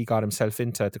Matt Healy got himself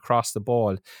into to cross the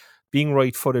ball, being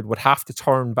right-footed, would have to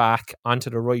turn back onto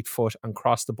the right foot and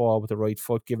cross the ball with the right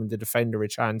foot, giving the defender a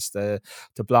chance to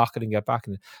block it and get back.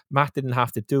 And Matt didn't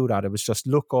have to do that. It was just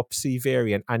look up, see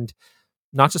Variant, and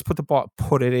not just put the ball,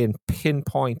 put it in,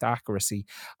 pinpoint accuracy.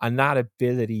 And that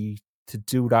ability to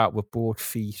do that with both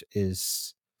feet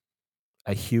is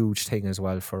a huge thing as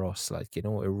well for us. Like, you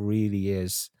know, it really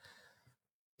is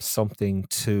something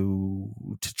to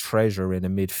treasure in a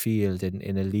midfield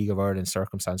in a League of Ireland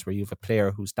circumstance where you have a player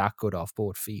who's that good off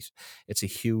both feet. It's a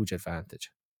huge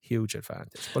advantage.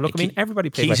 But look, I mean,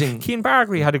 everybody played well. Keane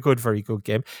Bargary had a very good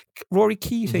game. Rory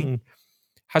Keating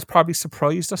has probably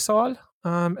surprised us all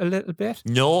a little bit.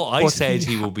 No, I said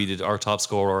he will be our top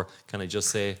scorer. Can I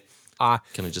just say?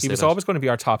 He was always going to be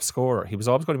our top scorer.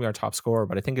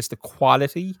 But I think it's the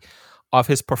quality of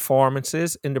his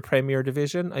performances in the Premier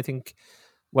Division. I think.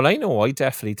 Well, I know I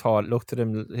definitely looked at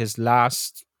him, his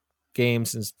last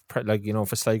games since, like, you know,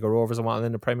 for Sligo Rovers and what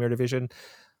in the Premier Division.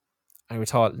 I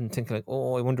was thinking like,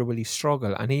 oh, I wonder will he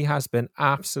struggle? And he has been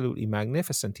absolutely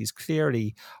magnificent. He's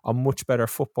clearly a much better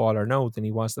footballer now than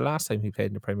he was the last time he played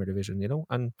in the Premier Division, you know.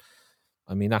 And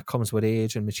I mean, that comes with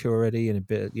age and maturity and a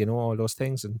bit, you know, all those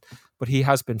things. But he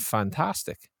has been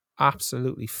fantastic,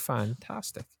 absolutely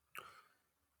fantastic.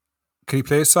 Can he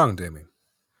play a song, Damien?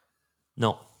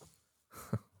 No.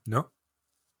 No?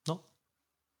 No.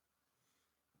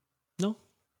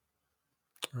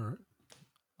 All right.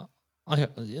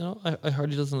 I heard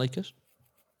he doesn't like it.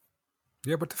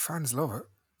 Yeah, but the fans love it.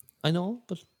 I know,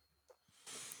 but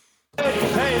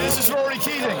hey, this is Rory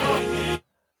Keating.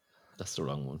 That's the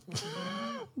wrong one.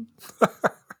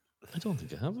 I don't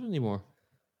think I have it anymore.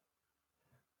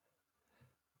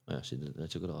 I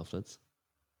took it off, lads.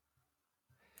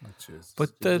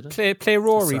 But play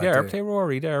Rory there. Play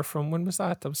Rory there from, when was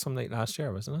that? That was some night last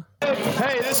year, wasn't it?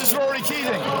 Hey, this is Rory Keating,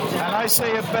 and I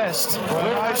say it best when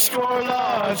I score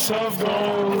lots of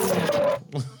goals.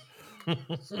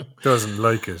 Doesn't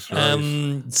like it.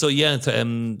 Right? So yeah,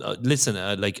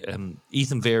 listen,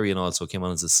 Ethan Varian also came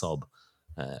on as a sub,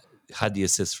 had the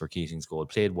assist for Keating's goal,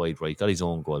 played wide right, got his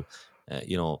own goal.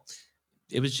 You know,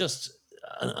 it was just.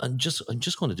 I'm just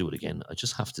going to do it again. I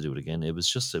just have to do it again. It was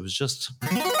just.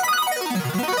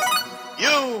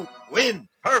 You win.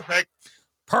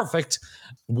 Perfect.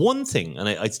 One thing, and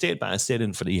I stayed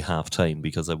in for the half time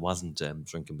because I wasn't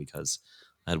drinking because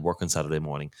I had work on Saturday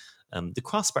morning. The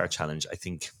crossbar challenge, I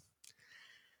think.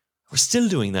 we're still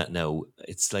doing that now.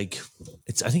 It's like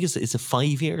I think it's a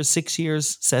 5 years, 6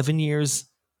 years, 7 years.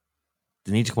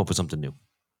 They need to come up with something new.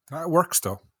 That works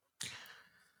though.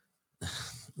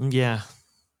 Yeah,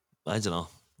 I don't know.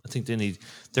 I think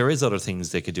there is other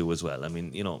things they could do as well. I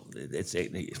mean,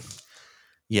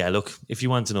 yeah, look, if you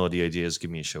want to know the ideas,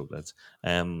 give me a shout, lads.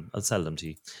 I'll sell them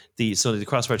to you. So the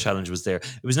crossbar challenge was there.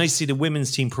 It was nice to see the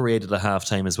women's team paraded at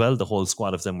halftime as well. The whole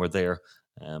squad of them were there.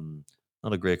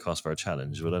 Not a great crossbar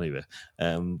challenge, but anyway.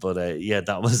 Yeah,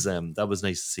 that was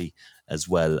nice to see as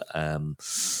well.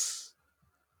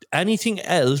 Anything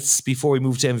else before we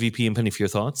move to MVP and Penny for your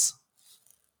thoughts?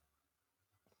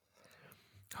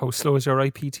 How slow is your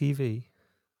IPTV?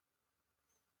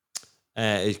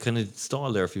 It kind of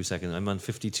stalled there a few seconds. I'm on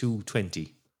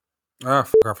 52.20. Fuck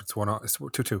off, it's 1-0. It's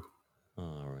 2-2.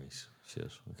 Oh, right.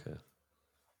 Shit, okay.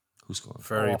 Who's scoring?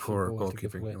 Very poor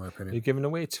goalkeeping, in my opinion. You're giving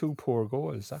away 2 poor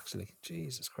goals, actually.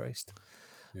 Jesus Christ.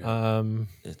 Yeah.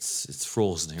 It's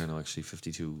frozen here now, actually,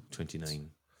 52.29. Okay.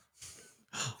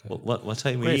 What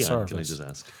time are you on, can I just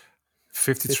ask?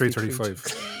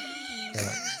 53.35.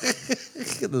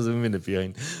 There's a minute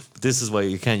behind. But this is why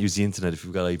you can't use the internet if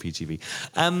you've got IPTV.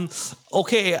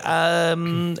 Okay,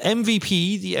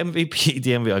 MVP, the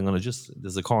MVP. I'm going to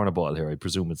there's a corner ball here. I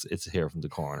presume it's here from the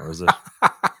corner, is it?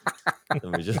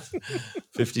 Let me just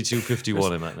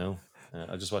 52-51 I'm at now.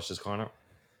 I'll just watch this corner.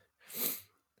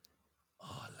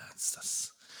 Oh,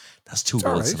 lads, that's 2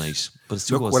 goals tonight. But it's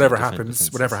 2 goals. Whatever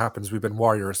happens, we've been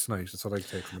warriors tonight. That's what I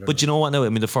take from it. But you know what now? I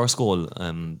mean, the first goal,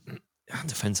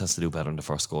 defense has to do better in the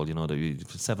first goal. You know, you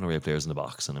put 7 or 8 players in the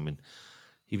box, and I mean,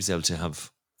 he was able to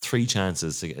have 3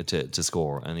 chances to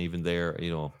score, and even there,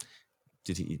 you know,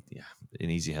 an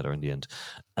easy header in the end.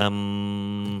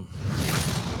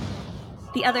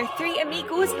 The other 3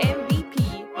 Amigos MVP.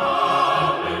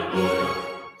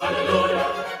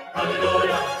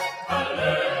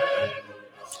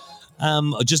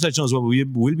 Just let you know as well, we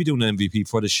will be doing an MVP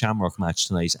for the Shamrock match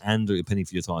tonight and a Penny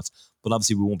for your thoughts, but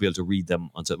obviously we won't be able to read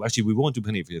them until, actually we won't do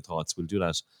Penny for your thoughts, we'll do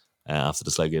that after the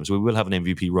Sligo game, so we will have an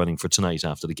MVP running for tonight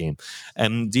after the game.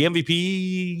 The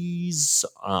MVP's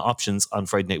options on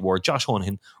Friday night were Josh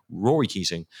Honahan, Rory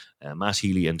Keating, Matt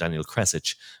Healy and Daniel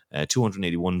Krezic.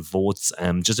 281 votes.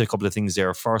 Just a couple of things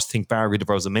there. First, I think Barry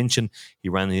deserves a mention. He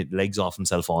ran his legs off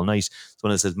himself all night. So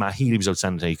when it says Matt Healy was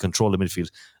outstanding, he controlled the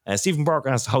midfield. Stephen Burke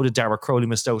asked, how did Dara Crowley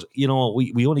missed out? You know,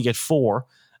 we only get 4.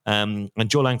 And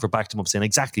Joe Langford backed him up saying,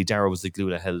 exactly, Dara was the glue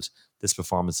that held this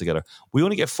performance together. We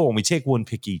only get 4 and we take 1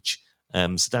 pick each.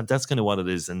 So that's kind of what it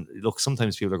is. And look,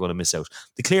 sometimes people are going to miss out.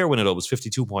 The clear winner, though, was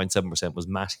 52.7% was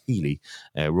Matt Healy.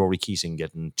 Rory Keating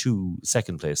getting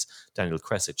 2nd place. Daniel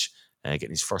Krezic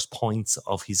getting his first points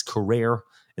of his career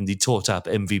in the Totap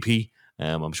MVP.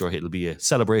 I'm sure it'll be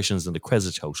celebrations in the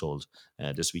Krezic household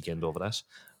this weekend over that.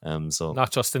 So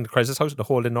not just in the Krezic house, the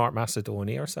whole of North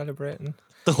Macedonia are celebrating.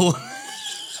 The whole...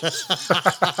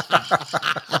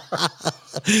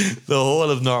 the whole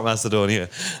of North Macedonia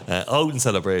out in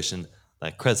celebration.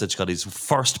 Krezic got his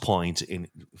first point in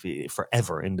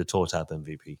forever in the Totap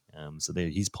MVP. So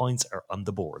his points are on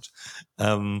the board.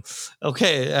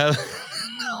 Okay,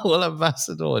 whole of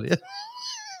Macedonia.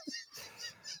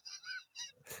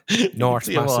 North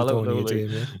Macedonia,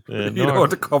 Jamie. You know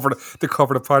what the cover of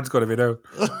the pod's going to be now.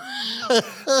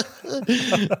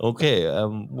 Okay,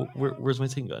 where's my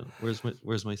thing gone?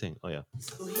 Where's my thing? Oh yeah.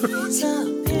 Here's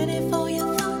a penny for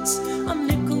your thoughts, a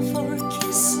nickel for a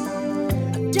kiss.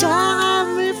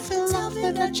 Dime if you tell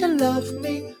me that you love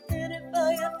me. Penny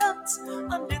for your thoughts,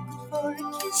 a nickel for a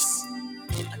kiss.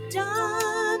 A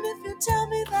dime if you tell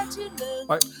me that you love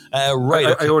me. Right.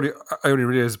 Okay. I only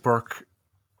realised Burke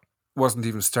wasn't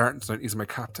even starting tonight. He's my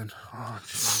captain. Oh,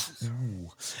 Jesus.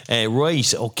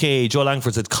 Right, okay. Joe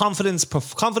Langford said confident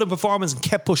performance and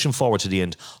kept pushing forward to the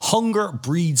end. Hunger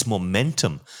breeds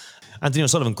momentum. Anthony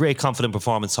O'Sullivan, great confident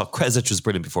performance. Thought Krezic was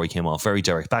brilliant before he came off. Very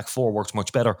direct. Back 4 worked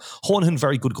much better. Honahan,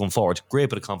 very good going forward.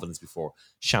 Great bit of confidence before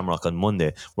Shamrock on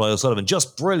Monday. Roy O'Sullivan,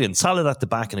 just brilliant. Solid at the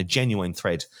back and a genuine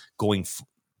thread going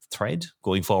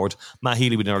forward. Matt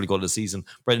Healy with an early goal of the season.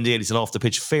 Brendan Daly said off the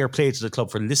pitch, fair play to the club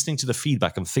for listening to the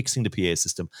feedback and fixing the PA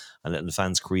system and letting the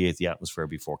fans create the atmosphere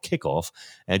before kickoff.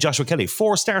 Joshua Kelly,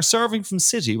 4-star serving from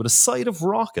City with a side of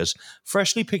rocket,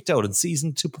 freshly picked out and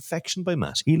seasoned to perfection by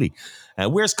Matt Healy.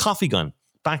 Where's coffee gone?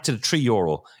 Back to the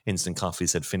 €3 instant coffee,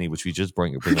 said Finney, which we just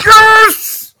bring up.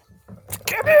 Yes!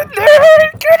 Get in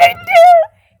there! Get in there!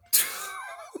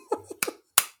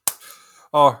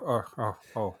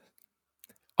 Oh.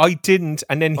 I didn't,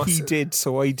 and then he did,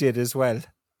 so I did as well.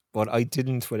 But I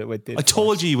didn't when it did. I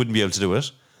told you wouldn't be able to do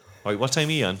it. All right, what time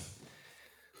are you on?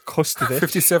 Kostovic.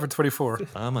 57-24.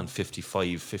 I'm on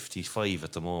 55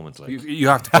 at the moment. Like. You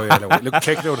have to buy it anyway. Look,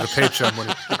 take it out of the Patreon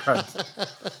money. You can't.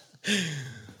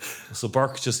 So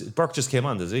Burke just came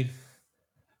on, does he?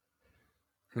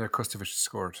 Yeah, Kostovic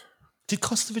scored. Did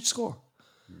Kostovic score?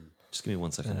 Just give me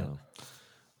 1 second now.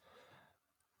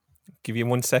 Give you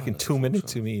 1 second, 2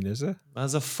 minutes, you mean, is it?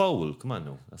 As a foul. Come on,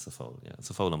 no. That's a foul. Yeah, it's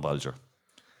a foul on Bolger.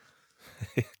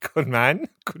 Good man,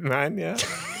 yeah.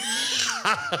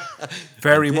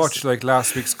 Very much like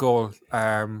last week's goal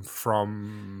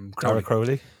from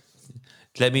Crowley.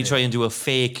 Let me try and do a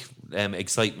fake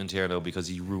excitement here now because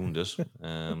he ruined it.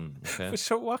 Okay.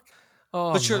 So what?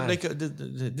 Oh, but sure, man. like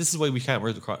this is why we can't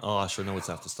wear the cross. Oh, sure, no, it's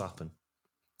after stopping.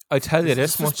 I tell you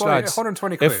this much, lads.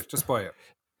 120 quid, just buy it.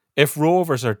 If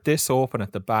Rovers are this open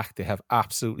at the back, they have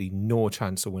absolutely no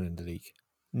chance of winning the league.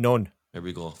 None. There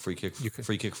we go. Free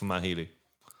kick from Matt Healy.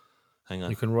 Hang on.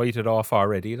 You can write it off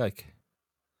already, like.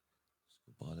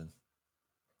 Ball in.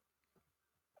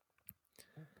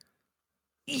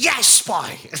 Yes,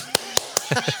 boy!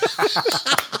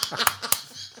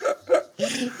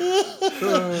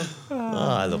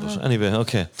 I love it. Anyway,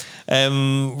 okay.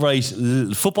 Right.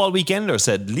 Football Weekender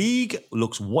said league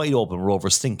looks wide open.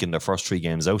 Rovers stinking their first 3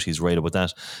 games out. He's right about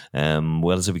that.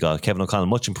 What else have we got? Kevin O'Connell,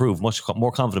 much improved, much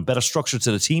more confident, better structure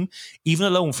to the team, even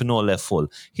allowing for no left full.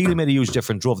 Healy made a huge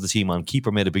difference, drove the team on.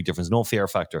 Keeper made a big difference. No fear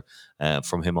factor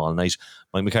from him all night.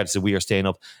 Mike McCarthy said we are staying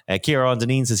up. Ciara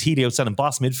Deneen says Healy outstanding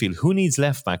boss midfield. Who needs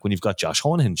left back when you've got Josh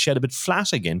Honahan? Shed a bit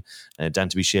flat again. Dan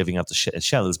to be shaving out the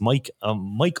shells. Mike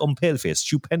Paleface,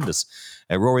 stupendous.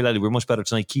 Rory Lally, we're much better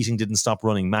tonight. Keating didn't stop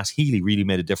running. Matt Healy really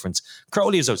made a difference.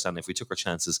 Crowley is outstanding. If we took our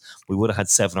chances, we would have had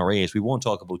 7 or 8. We won't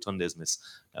talk about Tunde's miss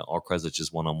or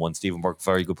Krezic's one-on-one. Stephen Burke,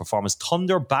 very good performance.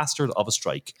 Thunder bastard of a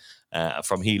strike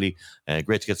from Healy.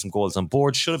 Great to get some goals on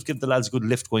board. Should have given the lads a good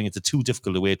lift going into 2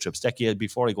 difficult away trips. Decky,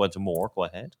 before I go into more, go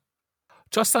ahead.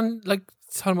 Just on, like,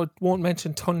 Talmud won't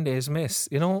mention Tunde's miss.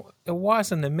 You know, it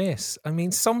wasn't a miss. I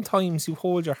mean, sometimes you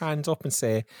hold your hands up and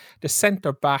say the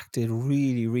centre back did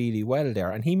really, really well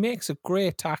there, and he makes a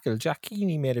great tackle. Jack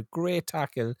Keeney made a great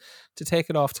tackle to take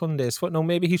it off Tunde's foot. Now,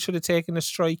 maybe he should have taken a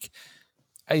strike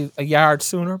a yard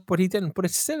sooner, but he didn't. But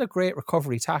it's still a great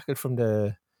recovery tackle from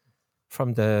the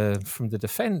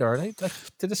defender. And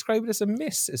to describe it as a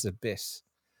miss is a bit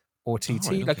OTT.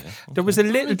 Right, like okay. there was a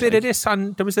little bit of this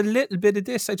and there was a little bit of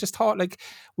this. I just thought, like,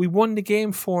 we won the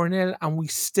game 4-0 and we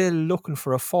still looking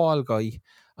for a fall guy,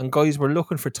 and guys were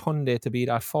looking for Tunde to be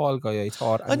that fall guy. I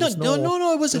thought.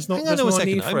 No, I wasn't. Hang on a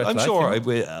second. I'm sure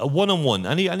a one-on-one,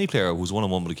 any player who's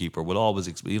one-on-one with a keeper will always,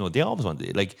 they always want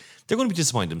to, like, they're going to be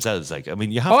disappointed themselves. Like, I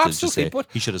mean, you have to just say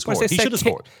he should have scored. He should have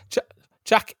scored.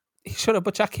 He should have,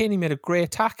 but Jack Haney made a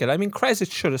great tackle. I mean,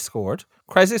 Krezic should have scored.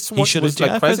 Krezic should have.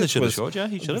 Like, Krezic should have scored. Yeah,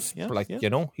 he should have. Yeah, like, you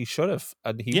know, he should have.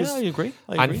 And he was, I agree.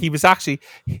 And he was actually,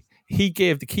 he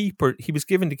gave the keeper. He was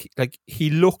given he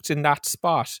looked in that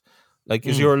spot. Like,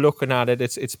 as you're looking at it,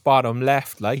 it's bottom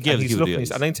left. Like, and he's looking,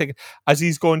 and I'm thinking, as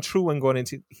he's going through and going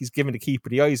into, he's giving the keeper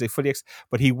the eyes.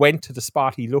 But he went to the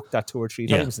spot he looked at 2 or 3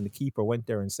 times, and the keeper went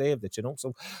there and saved it. You know,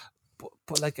 so.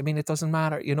 But like, I mean, it doesn't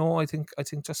matter, you know. I think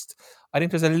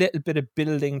there's a little bit of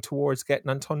building towards getting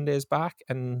on Tunde's back,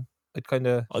 and I'd kind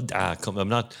of I'm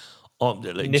not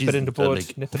nip it in the bud.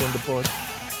 Nip it in the bud.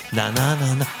 Nah.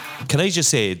 Can I just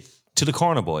say to the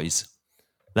corner boys,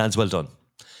 lads, well done.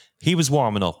 He was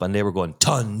warming up and they were going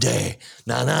Tunde,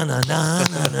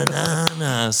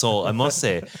 na. So I must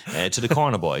say to the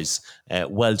corner boys,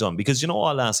 well done, because you know,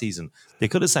 all last season they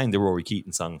could have sang the Rory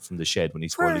Keaton song from the shed when he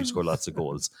scored lots of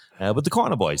goals. But the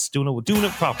corner boys doing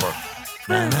it proper.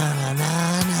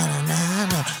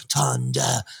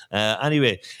 Tunde.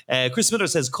 Anyway, Chris Miller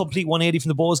says complete 180 from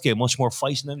the Bows game, much more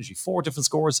fight and energy. 4 different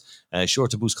scores, sure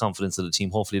to boost confidence of the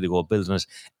team. Hopefully they go building it.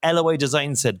 LOI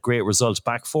Design said great result.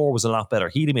 Back 4 was a lot better.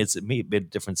 Healy made a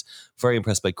difference. Very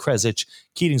impressed by Krezic.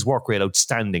 Keating's work rate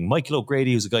outstanding. Michael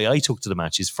O'Grady, who's a guy I took to the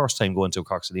match, his first time going to a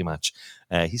Cork City match.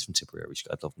 He's from Tipperary.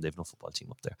 I love him. They have no football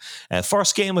team up there.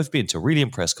 First game I've been to, really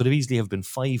impressed. Could have easily have been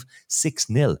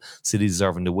 5-6-0. City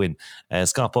deserving to win.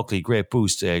 Scott Buckley, great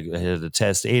boost. Had a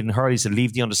test. Aidan Hurley said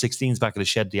leave the under-16s back at the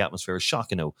shed. The atmosphere is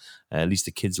shocking now. At least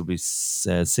the kids will be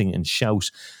sing and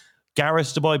shout.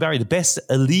 Gareth the Boy Barry, the best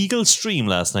illegal stream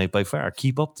last night by far.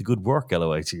 Keep up the good work,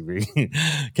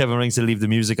 LOITV. Kevin Ring said leave the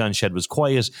music on. Shed was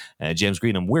quiet. James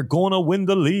Greenham, we're gonna win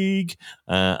the league.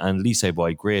 And Lisa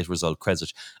Boy, great result.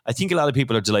 Krezic. I think a lot of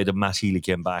people are delighted Matt Healy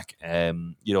came back.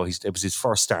 You know, it was his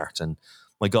first start, and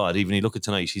my God, even you look at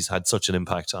tonight, he's had such an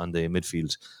impact on the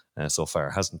midfield so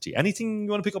far, hasn't he? Anything you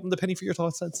want to pick up on the penny for your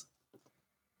thoughts, lads?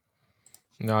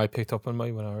 No, I picked up on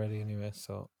my one already anyway,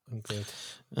 so I'm good.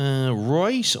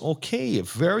 Right, okay.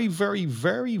 Very, very,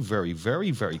 very, very,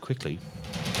 very, very quickly.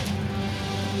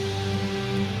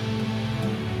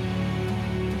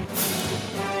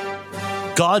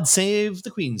 God save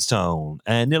the Queenstown.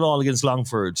 0-0 against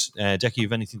Longford. Decky, you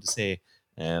have anything to say?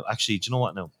 Actually, do you know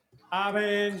what now? I've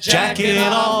been Jacking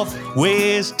off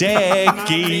with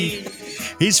Decky.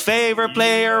 His favourite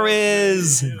player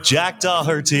is Jack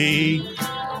Doherty.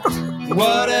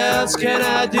 What else can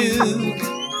I do?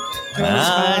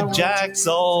 And Jack's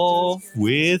off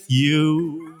with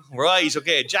you. Right,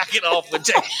 okay, jacking off with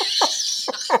Decky.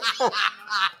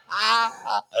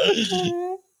 I'll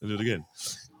do it again.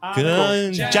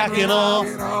 Jacking off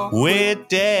with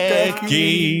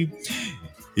Decky.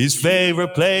 His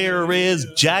favourite player is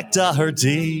Jack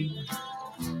Doherty.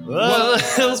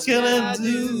 What else can I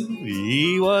do?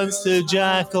 He wants to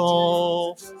jack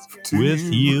off with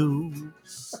you.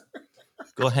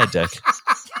 Go ahead, Deck.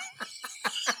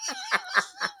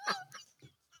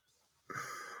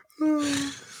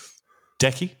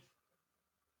 Decky?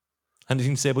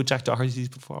 Anything to say about Jack Doherty's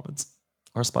performance?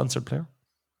 Our sponsored player?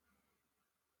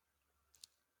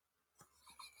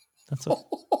 That's it.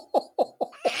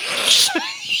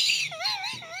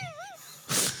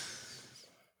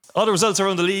 Other results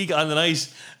around the league on the night.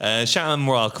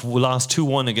 Shamrock lost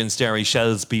 2-1 against Derry.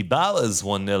 Shelsby Ballas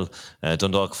 1-0.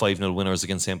 Dundalk 5-0 winners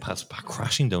against St. Pat's Park,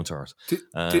 crashing down to earth.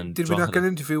 Did we not get an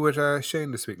interview with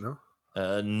Shane this week, no?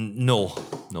 No,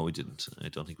 we didn't. I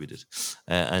don't think we did.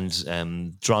 And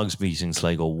Drogs beating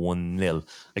Sligo 1-0.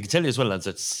 I can tell you as well, lads,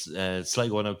 that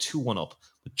Sligo are now 2-1 up.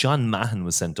 But John Mahon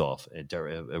was sent off a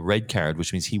red card,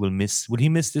 which means he will miss. Would he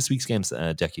miss this week's games,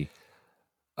 Decky?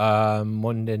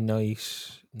 Monday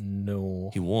night.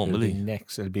 No, he won't. Will he?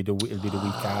 Next, it'll be the week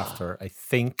after. I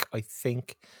think.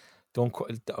 Don't.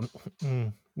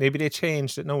 Maybe they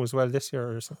changed it now as well this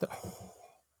year or something.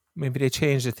 Maybe they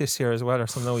changed it this year as well or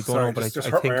something. No, we don't know. But I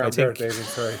think.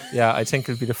 Sorry. Yeah, I think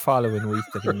it'll be the following week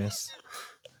that he miss.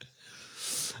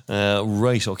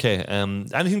 Right. Okay.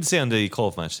 Anything to say on the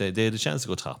Cove match? They had a chance to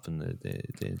go top, and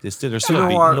they're still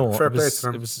no.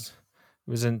 It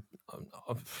was a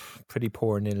pretty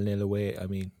poor 0-0 away. I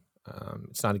mean.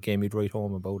 It's not a game you'd write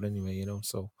home about anyway, you know.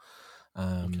 So,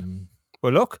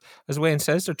 well, look, as Wayne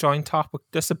says, they're joint top.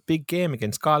 That's a big game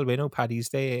against Galway, no Paddy's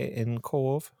Day in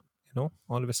Cove. You know,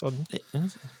 all of a sudden, oh,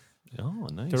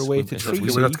 nice. They're away to Treaty.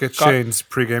 We'll have to get Shane's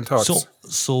pre-game thoughts.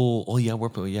 So, oh yeah,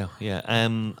 yeah.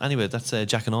 Anyway, that's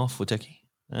jacking off with Decky.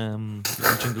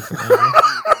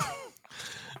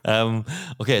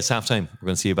 Okay, it's half time. We're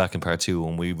going to see you back in part 2,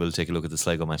 and we will take a look at the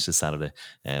Sligo match this Saturday.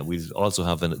 We'll also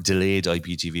have delayed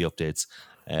IPTV updates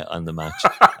on the match.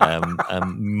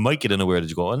 Might get in a where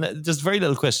did you go? And there's very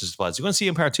little questions to pause. You're going to see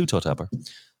you in part 2, Toe Tapper.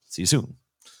 See you soon.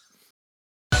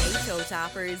 Hey, Toe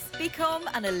Tappers, become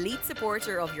an elite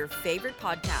supporter of your favourite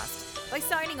podcast by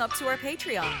signing up to our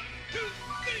Patreon.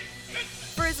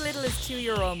 For as little as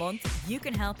 €2 a month, you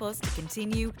can help us to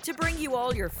continue to bring you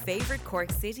all your favourite Cork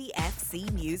City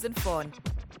FC news and fun.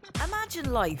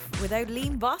 Imagine life without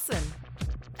Liam Bosson.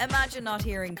 Imagine not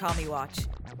hearing Commie Watch.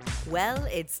 Well,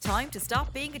 it's time to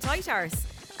stop being a tight arse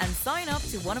and sign up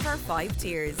to one of our 5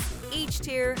 tiers. Each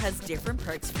tier has different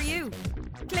perks for you.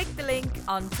 Click the link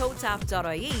on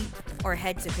toetap.ie or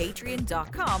head to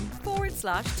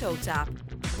patreon.com/toetap.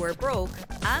 We're broke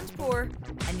and poor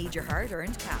and need your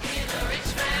hard-earned cash.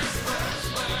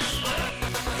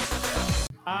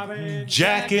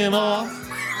 Jacking off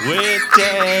with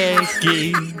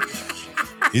Decky.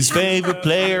 His favourite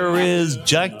player is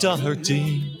Jack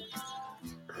Doherty.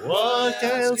 What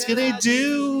else can he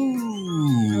do?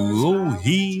 Oh,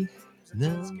 he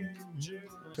knows.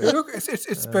 Look,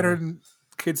 it's better than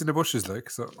Kids in the Bushes, like,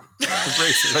 so.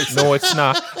 No, it's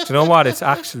not. Do you know what? It's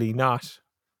actually not.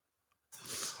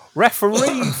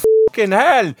 Referee, fucking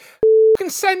hell. Fucking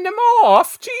send them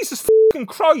off. Jesus fucking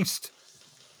Christ.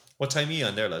 What time are you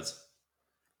on there, lads?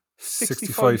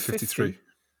 65-53.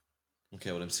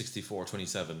 Okay, well, I'm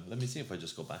 64-27. Let me see if I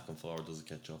just go back and forward. Does it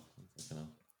catch up?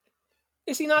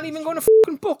 Is he not even going to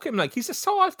fucking book him? Like, he's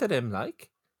assaulted him, like.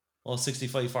 Oh,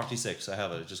 65-46. I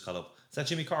have it. I just caught up. Is that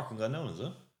Jimmy Corkin gone down, is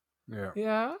it? Yeah.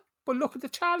 Yeah, but look at the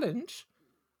challenge.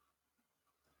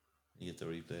 You get the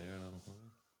replay here.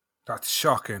 That's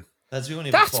shocking. That's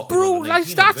brutal. Like,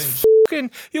 that's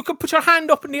fucking. You can put your hand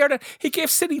up in the air. He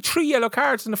gave City 3 yellow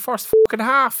cards in the first fucking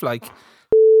half. Like,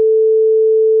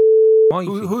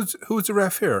 who's the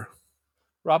ref here?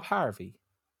 Rob Harvey.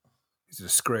 He's a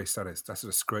disgrace. That's a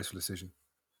disgraceful decision.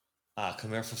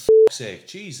 Come here for fuck's sake,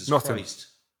 Jesus Christ.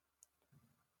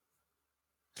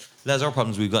 That's our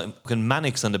problems. We've got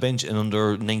Mannix on the bench and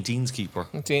under 19's keeper.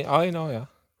 I know, yeah.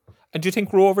 And do you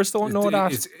think Rovers don't know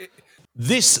that?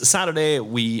 This Saturday,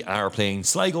 we are playing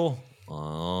Sligo.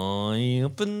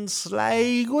 Up in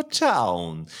Sligo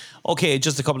town. Okay,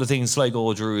 just a couple of things.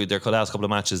 Sligo drew their last couple of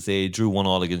matches. They drew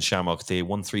 1-1 against Shamrock. They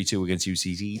won 3-2 against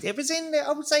UCD. It was in the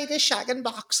outside the shagging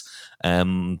box.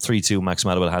 3-2, Max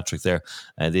Madawell hat-trick there.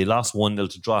 They lost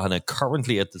 1-0 to Drogheda.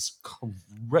 Currently, at this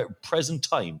present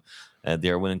time, they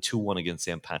are winning 2-1 against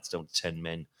St. Pat's, down to 10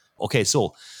 men. Okay,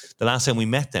 so the last time we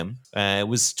met them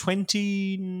was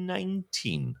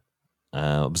 2019. It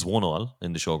was 1-1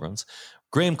 in the showgrounds.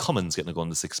 Graham Cummins getting a goal in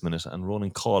the 6th minute and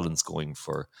Ronan Collins going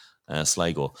for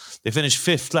Sligo. They finished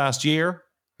 5th last year.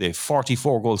 They have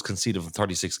 44 goals conceded from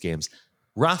 36 games.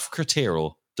 Raf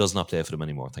Curtero does not play for them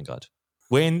anymore, thank God.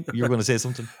 Wayne, you were going to say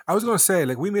something? I was going to say,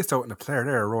 we missed out on a player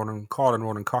there, Ronan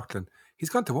Coughlin. He's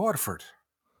gone to Waterford.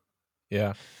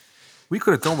 Yeah. We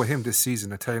could have done with him this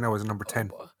season, I tell you now, as a number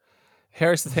 10.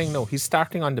 Here's the thing, though. He's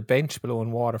starting on the bench below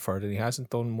in Waterford and he hasn't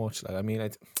done much.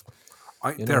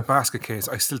 Their basket case,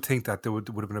 I still think that there would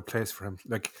have been a place for him.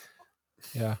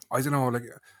 Yeah. I don't know,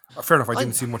 fair enough, I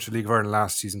didn't see much of League of Ireland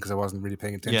last season because I wasn't really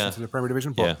paying attention to the Premier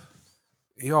Division, but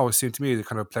he always seemed to me the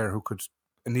kind of player who could,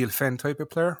 a Neil Fenn type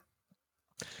of player.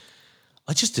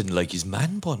 I just didn't like his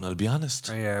man bun, I'll be honest.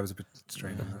 Yeah, it was a bit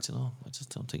strange. I just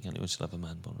don't think anyone should have a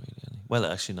man bun, really. Well,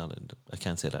 actually, not. I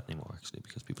can't say that anymore, actually,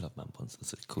 because people have man buns.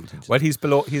 That's a cool thing to do. He's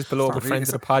below good friends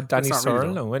of the pod, Danny Searle,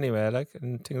 really, now, anyway,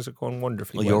 and things are going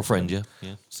wonderfully. Your friend, yeah.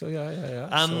 So, yeah.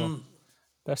 So,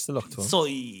 best of luck to him. So,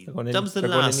 that was the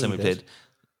last time we played.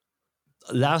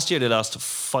 Last year, they lost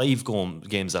 5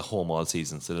 games at home all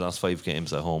season. So, they lost 5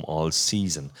 games at home all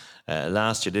season.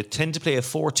 Last year, they tend to play a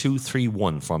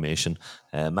 4-2-3-1 formation.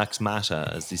 Max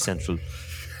Mata as the central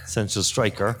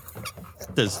striker.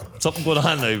 There's something going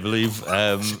on, I believe.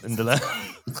 In the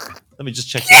let me just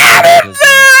check this.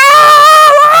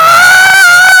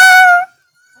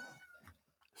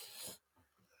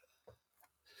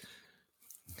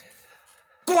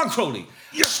 Go on, Crowley.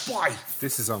 You spy.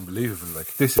 This is unbelievable.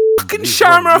 This is fucking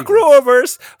Shamrock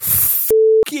Rovers. F***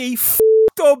 ye, f***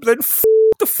 Dublin, f***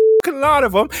 the fucking lot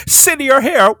of them. City are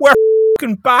here. We're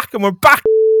fucking back and we're back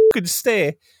to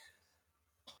stay.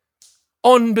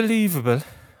 Unbelievable.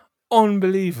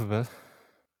 Bags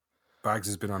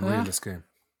has been unreal this game.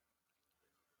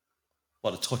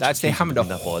 What a touch! They haven't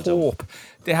a hope.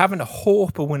 They haven't a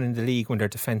hope of winning the league when they're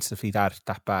defensively that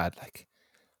bad.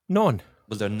 None.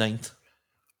 Well, they're 9th.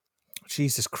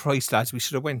 Jesus Christ, lads! We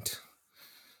should have went.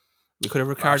 We could have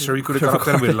recorded. Sure, we could have got up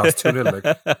then. We'd lost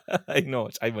 2-0. I know.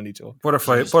 I'm only joking.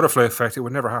 Butterfly effect. It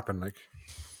would never happen.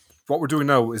 What we're doing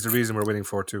now is the reason we're winning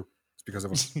 4-2. It's because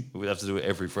of us. We'd have to do it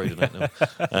every Friday night now.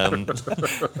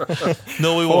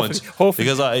 No, we won't.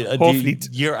 Because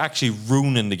you're actually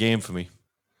ruining the game for me.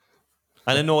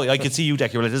 And I know I could see you,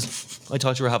 Deck. You're like this. I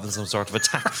thought you were having some sort of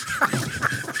attack.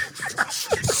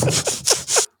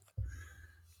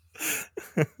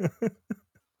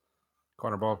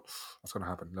 Corner ball. What's going to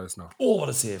happen? Let us know. Oh, what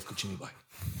a save. Good Jimmy boy.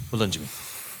 Well done, Jimmy.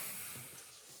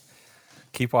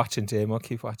 Keep watching, Damo.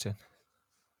 Keep watching.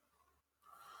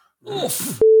 Oh,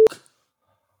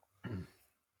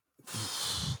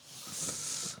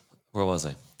 where was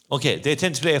I? Okay, they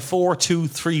tend to play a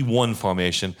 4-2-3-1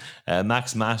 formation.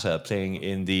 Max Mata playing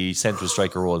in the central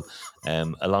striker role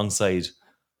alongside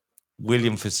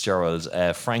William Fitzgerald,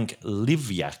 Frank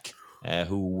Livjak,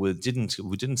 who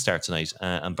didn't start tonight,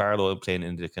 and Barlow playing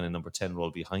in the kind of number 10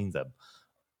 role behind them.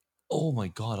 Oh my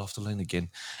God, off the line again.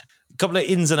 A couple of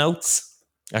ins and outs.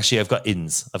 Actually, I've got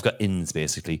ins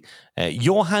basically.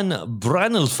 Johan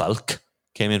Branelfalk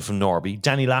came in from Norby,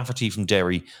 Danny Lafferty from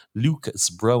Derry, Lucas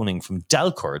Browning from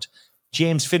Dalcourt,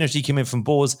 James Finnerty came in from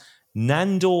Bowes,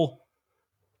 Nando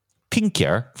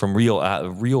Pinkier from Rio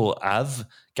Ave,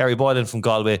 Gary Boylan from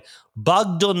Galway,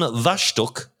 Bogdan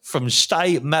Vastuk from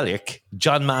Stey Malik,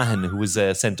 John Mahan, who was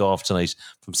sent off tonight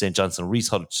from St. Johnson, Reese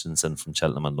Hutchinson from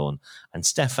Cheltenham on loan, and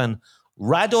Stefan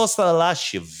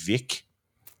Radoslavjevic.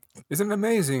 Isn't it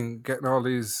amazing getting all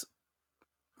these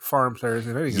foreign players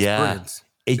in? It's brilliant.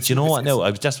 You know what? No,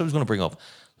 that's what I was going to bring up.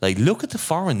 Look at the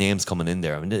foreign names coming in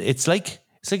there. I mean, it's like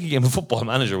a game of Football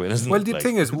Manager, isn't it? Well, the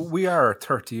thing is, we are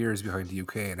 30 years behind the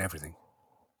UK and everything.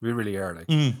 We really are.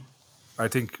 I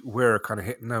think we're kind of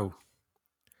hitting now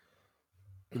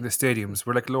in the stadiums.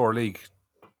 We're like lower league,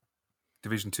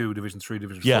 Division 2, Division 3,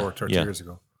 Division 4, 30 years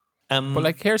ago.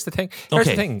 But here's the thing.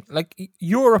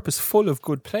 Europe is full of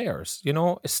good players. You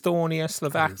know, Estonia,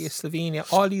 Slovakia, Slovenia,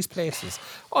 all these places,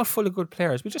 all full of good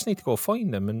players. We just need to go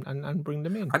find them and bring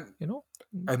them in. And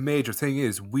a major thing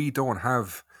is we don't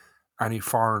have any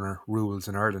foreigner rules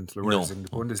in Ireland. Whereas in the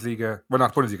Bundesliga, well,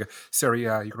 not Bundesliga, Serie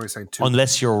A, you can only sign 2.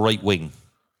 Unless you're right wing.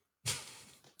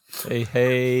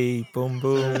 Hey, boom,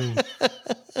 boom.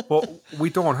 But we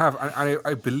don't have, and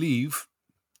I believe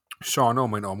Sean O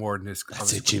might know more than this.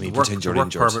 That's it, Jimmy. The work Pretend you're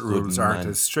injured. permit rules Good aren't man.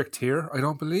 as strict here, I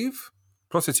don't believe.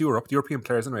 Plus, it's Europe. The European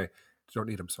players, anyway, you don't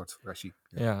need them. So it's actually.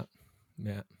 Yeah.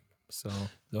 So,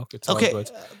 look, it's Okay. all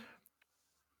good.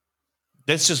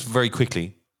 Let's just very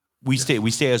quickly. We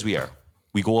stay as we are.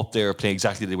 We go up there, play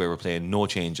exactly the way we're playing, no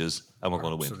changes, and we're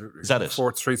going to win. Absolutely. Is that it?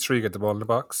 4-3-3, get the ball in the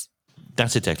box.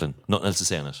 That's it, Declan. Nothing else to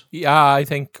say on it. Yeah, I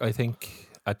think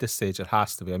at this stage it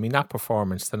has to be. I mean, that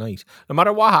performance tonight, no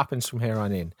matter what happens from here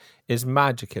on in, is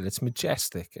magical. It's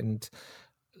majestic. And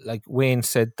like Wayne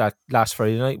said, that last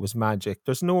Friday night was magic.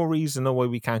 There's no reason why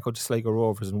we can't go to Sligo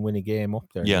Rovers and win a game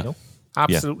up there, Yeah. you know?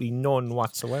 Absolutely none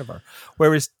whatsoever.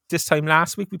 Whereas this time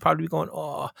last week, we'd probably be going,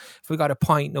 if we got a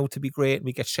point, no, to be great.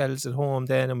 We get Shells at home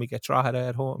then, and we get Drogheda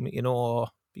at home, you know,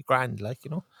 be grand, like,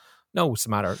 you know. No, it's a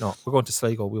matter. No, we're going to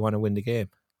Sligo. We want to win the game.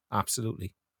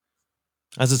 Absolutely.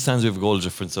 As it stands, we have a goal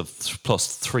difference of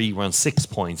 +3, around 6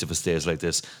 points if it stays like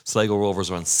this. Sligo Rovers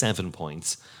around 7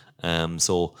 points.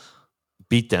 So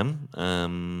beat them.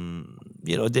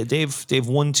 You know, they've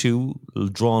won 2,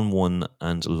 drawn 1,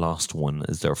 and lost 1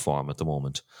 is their form at the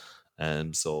moment.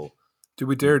 So Do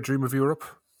we dare dream of Europe?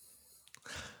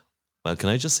 well, can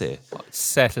I just say,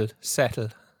 Settle.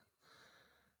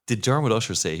 did Dermot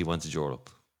Usher say he wanted Europe?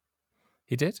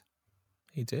 He did.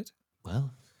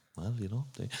 Well, you know.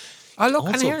 Look, and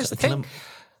Also, here's the can thing.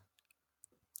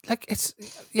 Like, it's...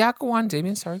 Yeah, go on,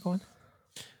 Damien. Sorry, go on.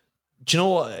 Do you know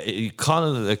what?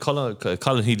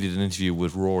 Colin Healy did an interview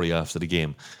with Rory after the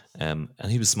game, and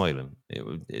he was smiling. It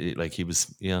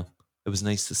was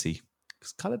nice to see.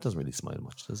 Because Colin doesn't really smile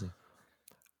much, does he?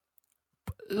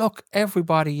 Look,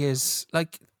 everybody is...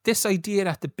 Like, this idea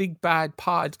that the big bad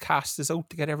podcast is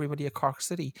out to get everybody at Cork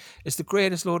City is the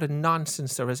greatest load of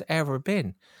nonsense there has ever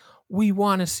been. We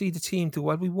want to see the team do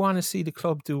well. We want to see the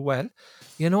club do well,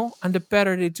 you know, and the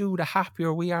better they do, the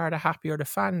happier we are, the happier the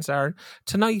fans are.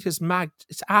 Tonight is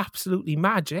it's absolutely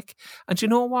magic. And you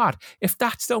know what? If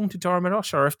that's down to Dermot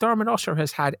Usher, if Dermot Usher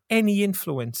has had any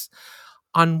influence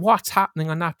on what's happening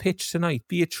on that pitch tonight,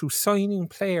 be it through signing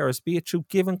players, be it through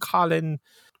giving Colin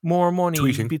more money,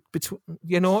 Tweeting.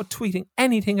 Tweeting,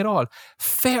 anything at all,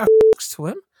 fair to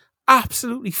him.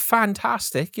 Absolutely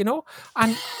fantastic, you know,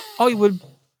 and I will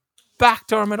back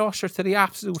Dermot Usher to the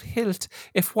absolute hilt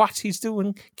if what he's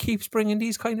doing keeps bringing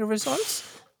these kind of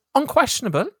results.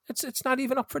 Unquestionable. It's not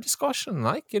even up for discussion,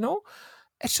 like, you know.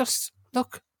 It's just,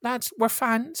 look, lads, we're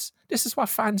fans. This is what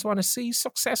fans want to see,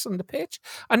 success on the pitch.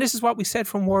 And this is what we said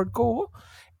from word go.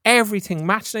 Everything,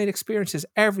 match night experiences,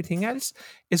 everything else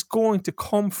is going to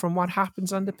come from what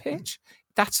happens on the pitch.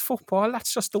 That's football.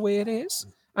 That's just the way it is.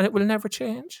 And it will never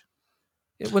change.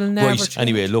 It will never change.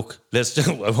 Anyway, look, I'm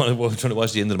trying to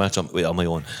watch the end of the match on my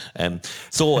own.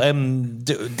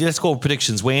 Let's go with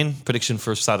predictions. Wayne, prediction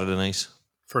for Saturday night.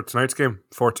 For tonight's game,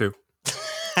 4-2.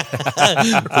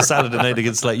 For Saturday night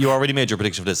against Sligo. You already made your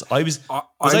prediction for this. Was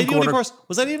I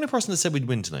the only person that said we'd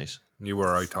win tonight? You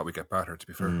were. I thought we'd get battered, to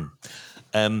be fair.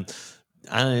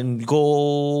 And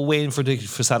go Wayne for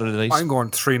Saturday night. I'm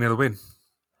going 3-0 win.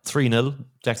 3-0,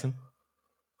 Declan.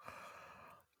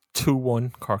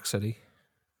 2-1 Cork City.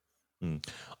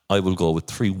 I will go with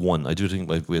 3-1. I do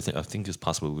think I think it's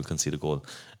possible we'll concede a goal,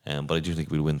 but I do think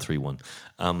we'll win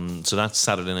 3-1. So that's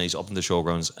Saturday night up in the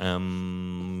showgrounds.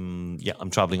 I'm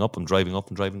travelling up, I'm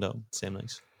driving down. Same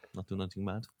night. Not doing anything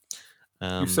mad.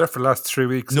 You've there for the last 3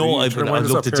 weeks. No, I've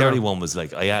looked. The Derry one was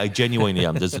like, I genuinely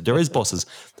am. There is buses.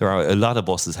 There are a lot of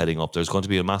buses heading up. There's going to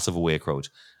be a massive away crowd.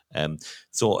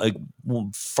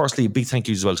 Firstly, a big thank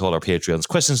you as well to all our Patreons.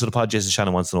 Questions to the pod. Jason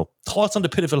Shannon wants to know thoughts on the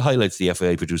pitiful highlights the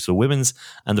FAI produced for the women's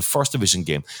and the first division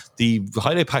game. The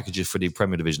highlight packages for the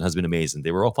Premier Division has been amazing.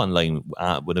 They were up online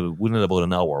within about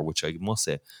an hour, which I must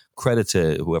say, credit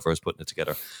to whoever is putting it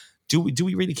together. Do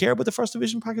we really care about the first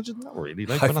division packages? Not really.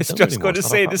 Like, I was just going to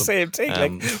say the same thing.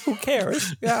 Like, who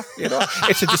cares? Yeah, you know,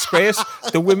 it's a disgrace.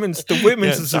 The women's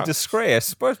is a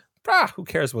disgrace, but who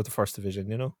cares about the first division?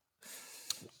 You know.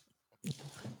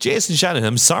 Jason Shannon,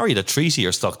 I'm sorry that Treaty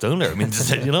are stuck down there. I mean,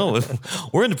 you know,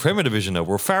 we're in the Premier Division now.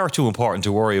 We're far too important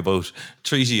to worry about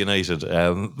Treaty United.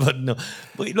 But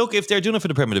look, if they're doing it for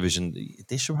the Premier Division,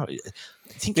 they should probably.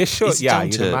 I think they should. Yeah,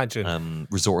 you'd to, imagine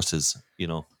resources. You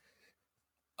know,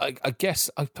 I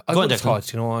guess I would have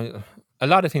thought. You know, a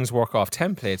lot of things work off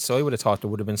templates, so I would have thought there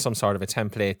would have been some sort of a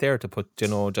template there to put, you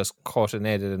know, just cut and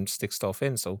edit and stick stuff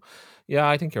in. So, yeah,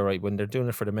 I think you're right. When they're doing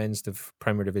it for the men's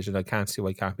Premier Division, I can't see why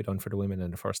it can't be done for the women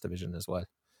in the first division as well.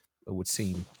 It would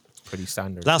seem pretty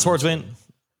standard. Last words, Wayne.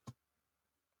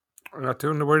 I'm not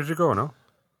doing the where did you go, no?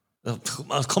 Oh,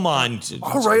 come on.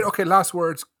 All right, okay, last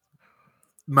words.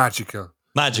 Magical.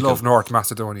 Love North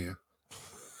Macedonia.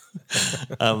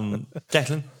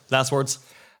 Declan, last words?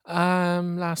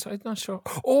 I'm not sure.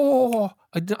 Oh,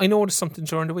 I noticed something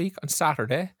during the week on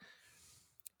Saturday.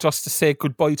 Just to say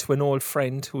goodbye to an old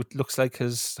friend who looks like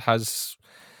has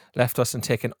left us and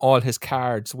taken all his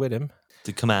cards with him.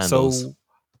 The Commandos. So,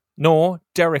 no,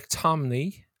 Derek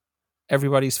Tomney,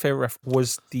 everybody's favourite,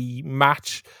 was the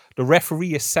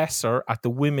referee assessor at the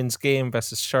women's game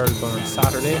versus Shamrock on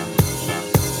Saturday.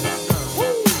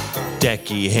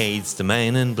 Decky hates the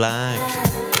man in black.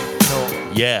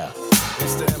 No. Yeah.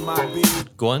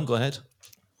 Go ahead.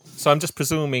 So I'm just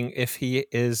presuming if he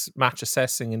is match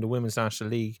assessing in the Women's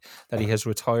National League that he has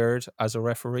retired as a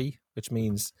referee, which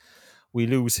means we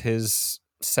lose his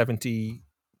 70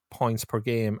 points per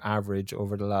game average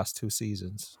over the last 2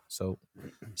 seasons. So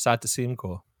sad to see him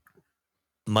go.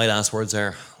 My last words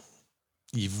are,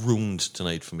 you've ruined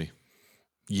tonight for me.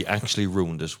 You actually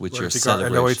ruined it with your celebration.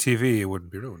 If you got LOI TV, it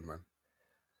wouldn't be ruined, man.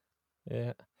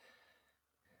 Yeah.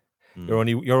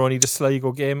 You're only the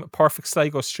Sligo game, perfect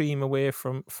Sligo stream away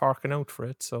from forking out for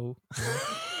it. So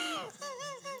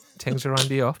things are on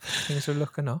the up. Things are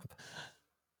looking up.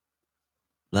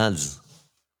 Lads,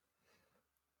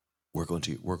 we're going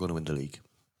to win the league.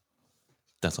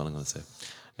 That's all I'm going to say.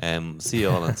 See you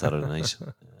all on Saturday night.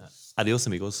 Adios,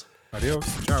 amigos.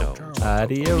 Adios. Ciao.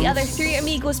 Adios. The Other Three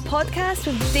Amigos podcast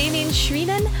with Damien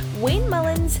Shreenan, Wayne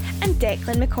Mullins, and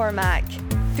Declan McCormack.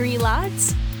 3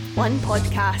 lads, 1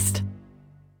 podcast.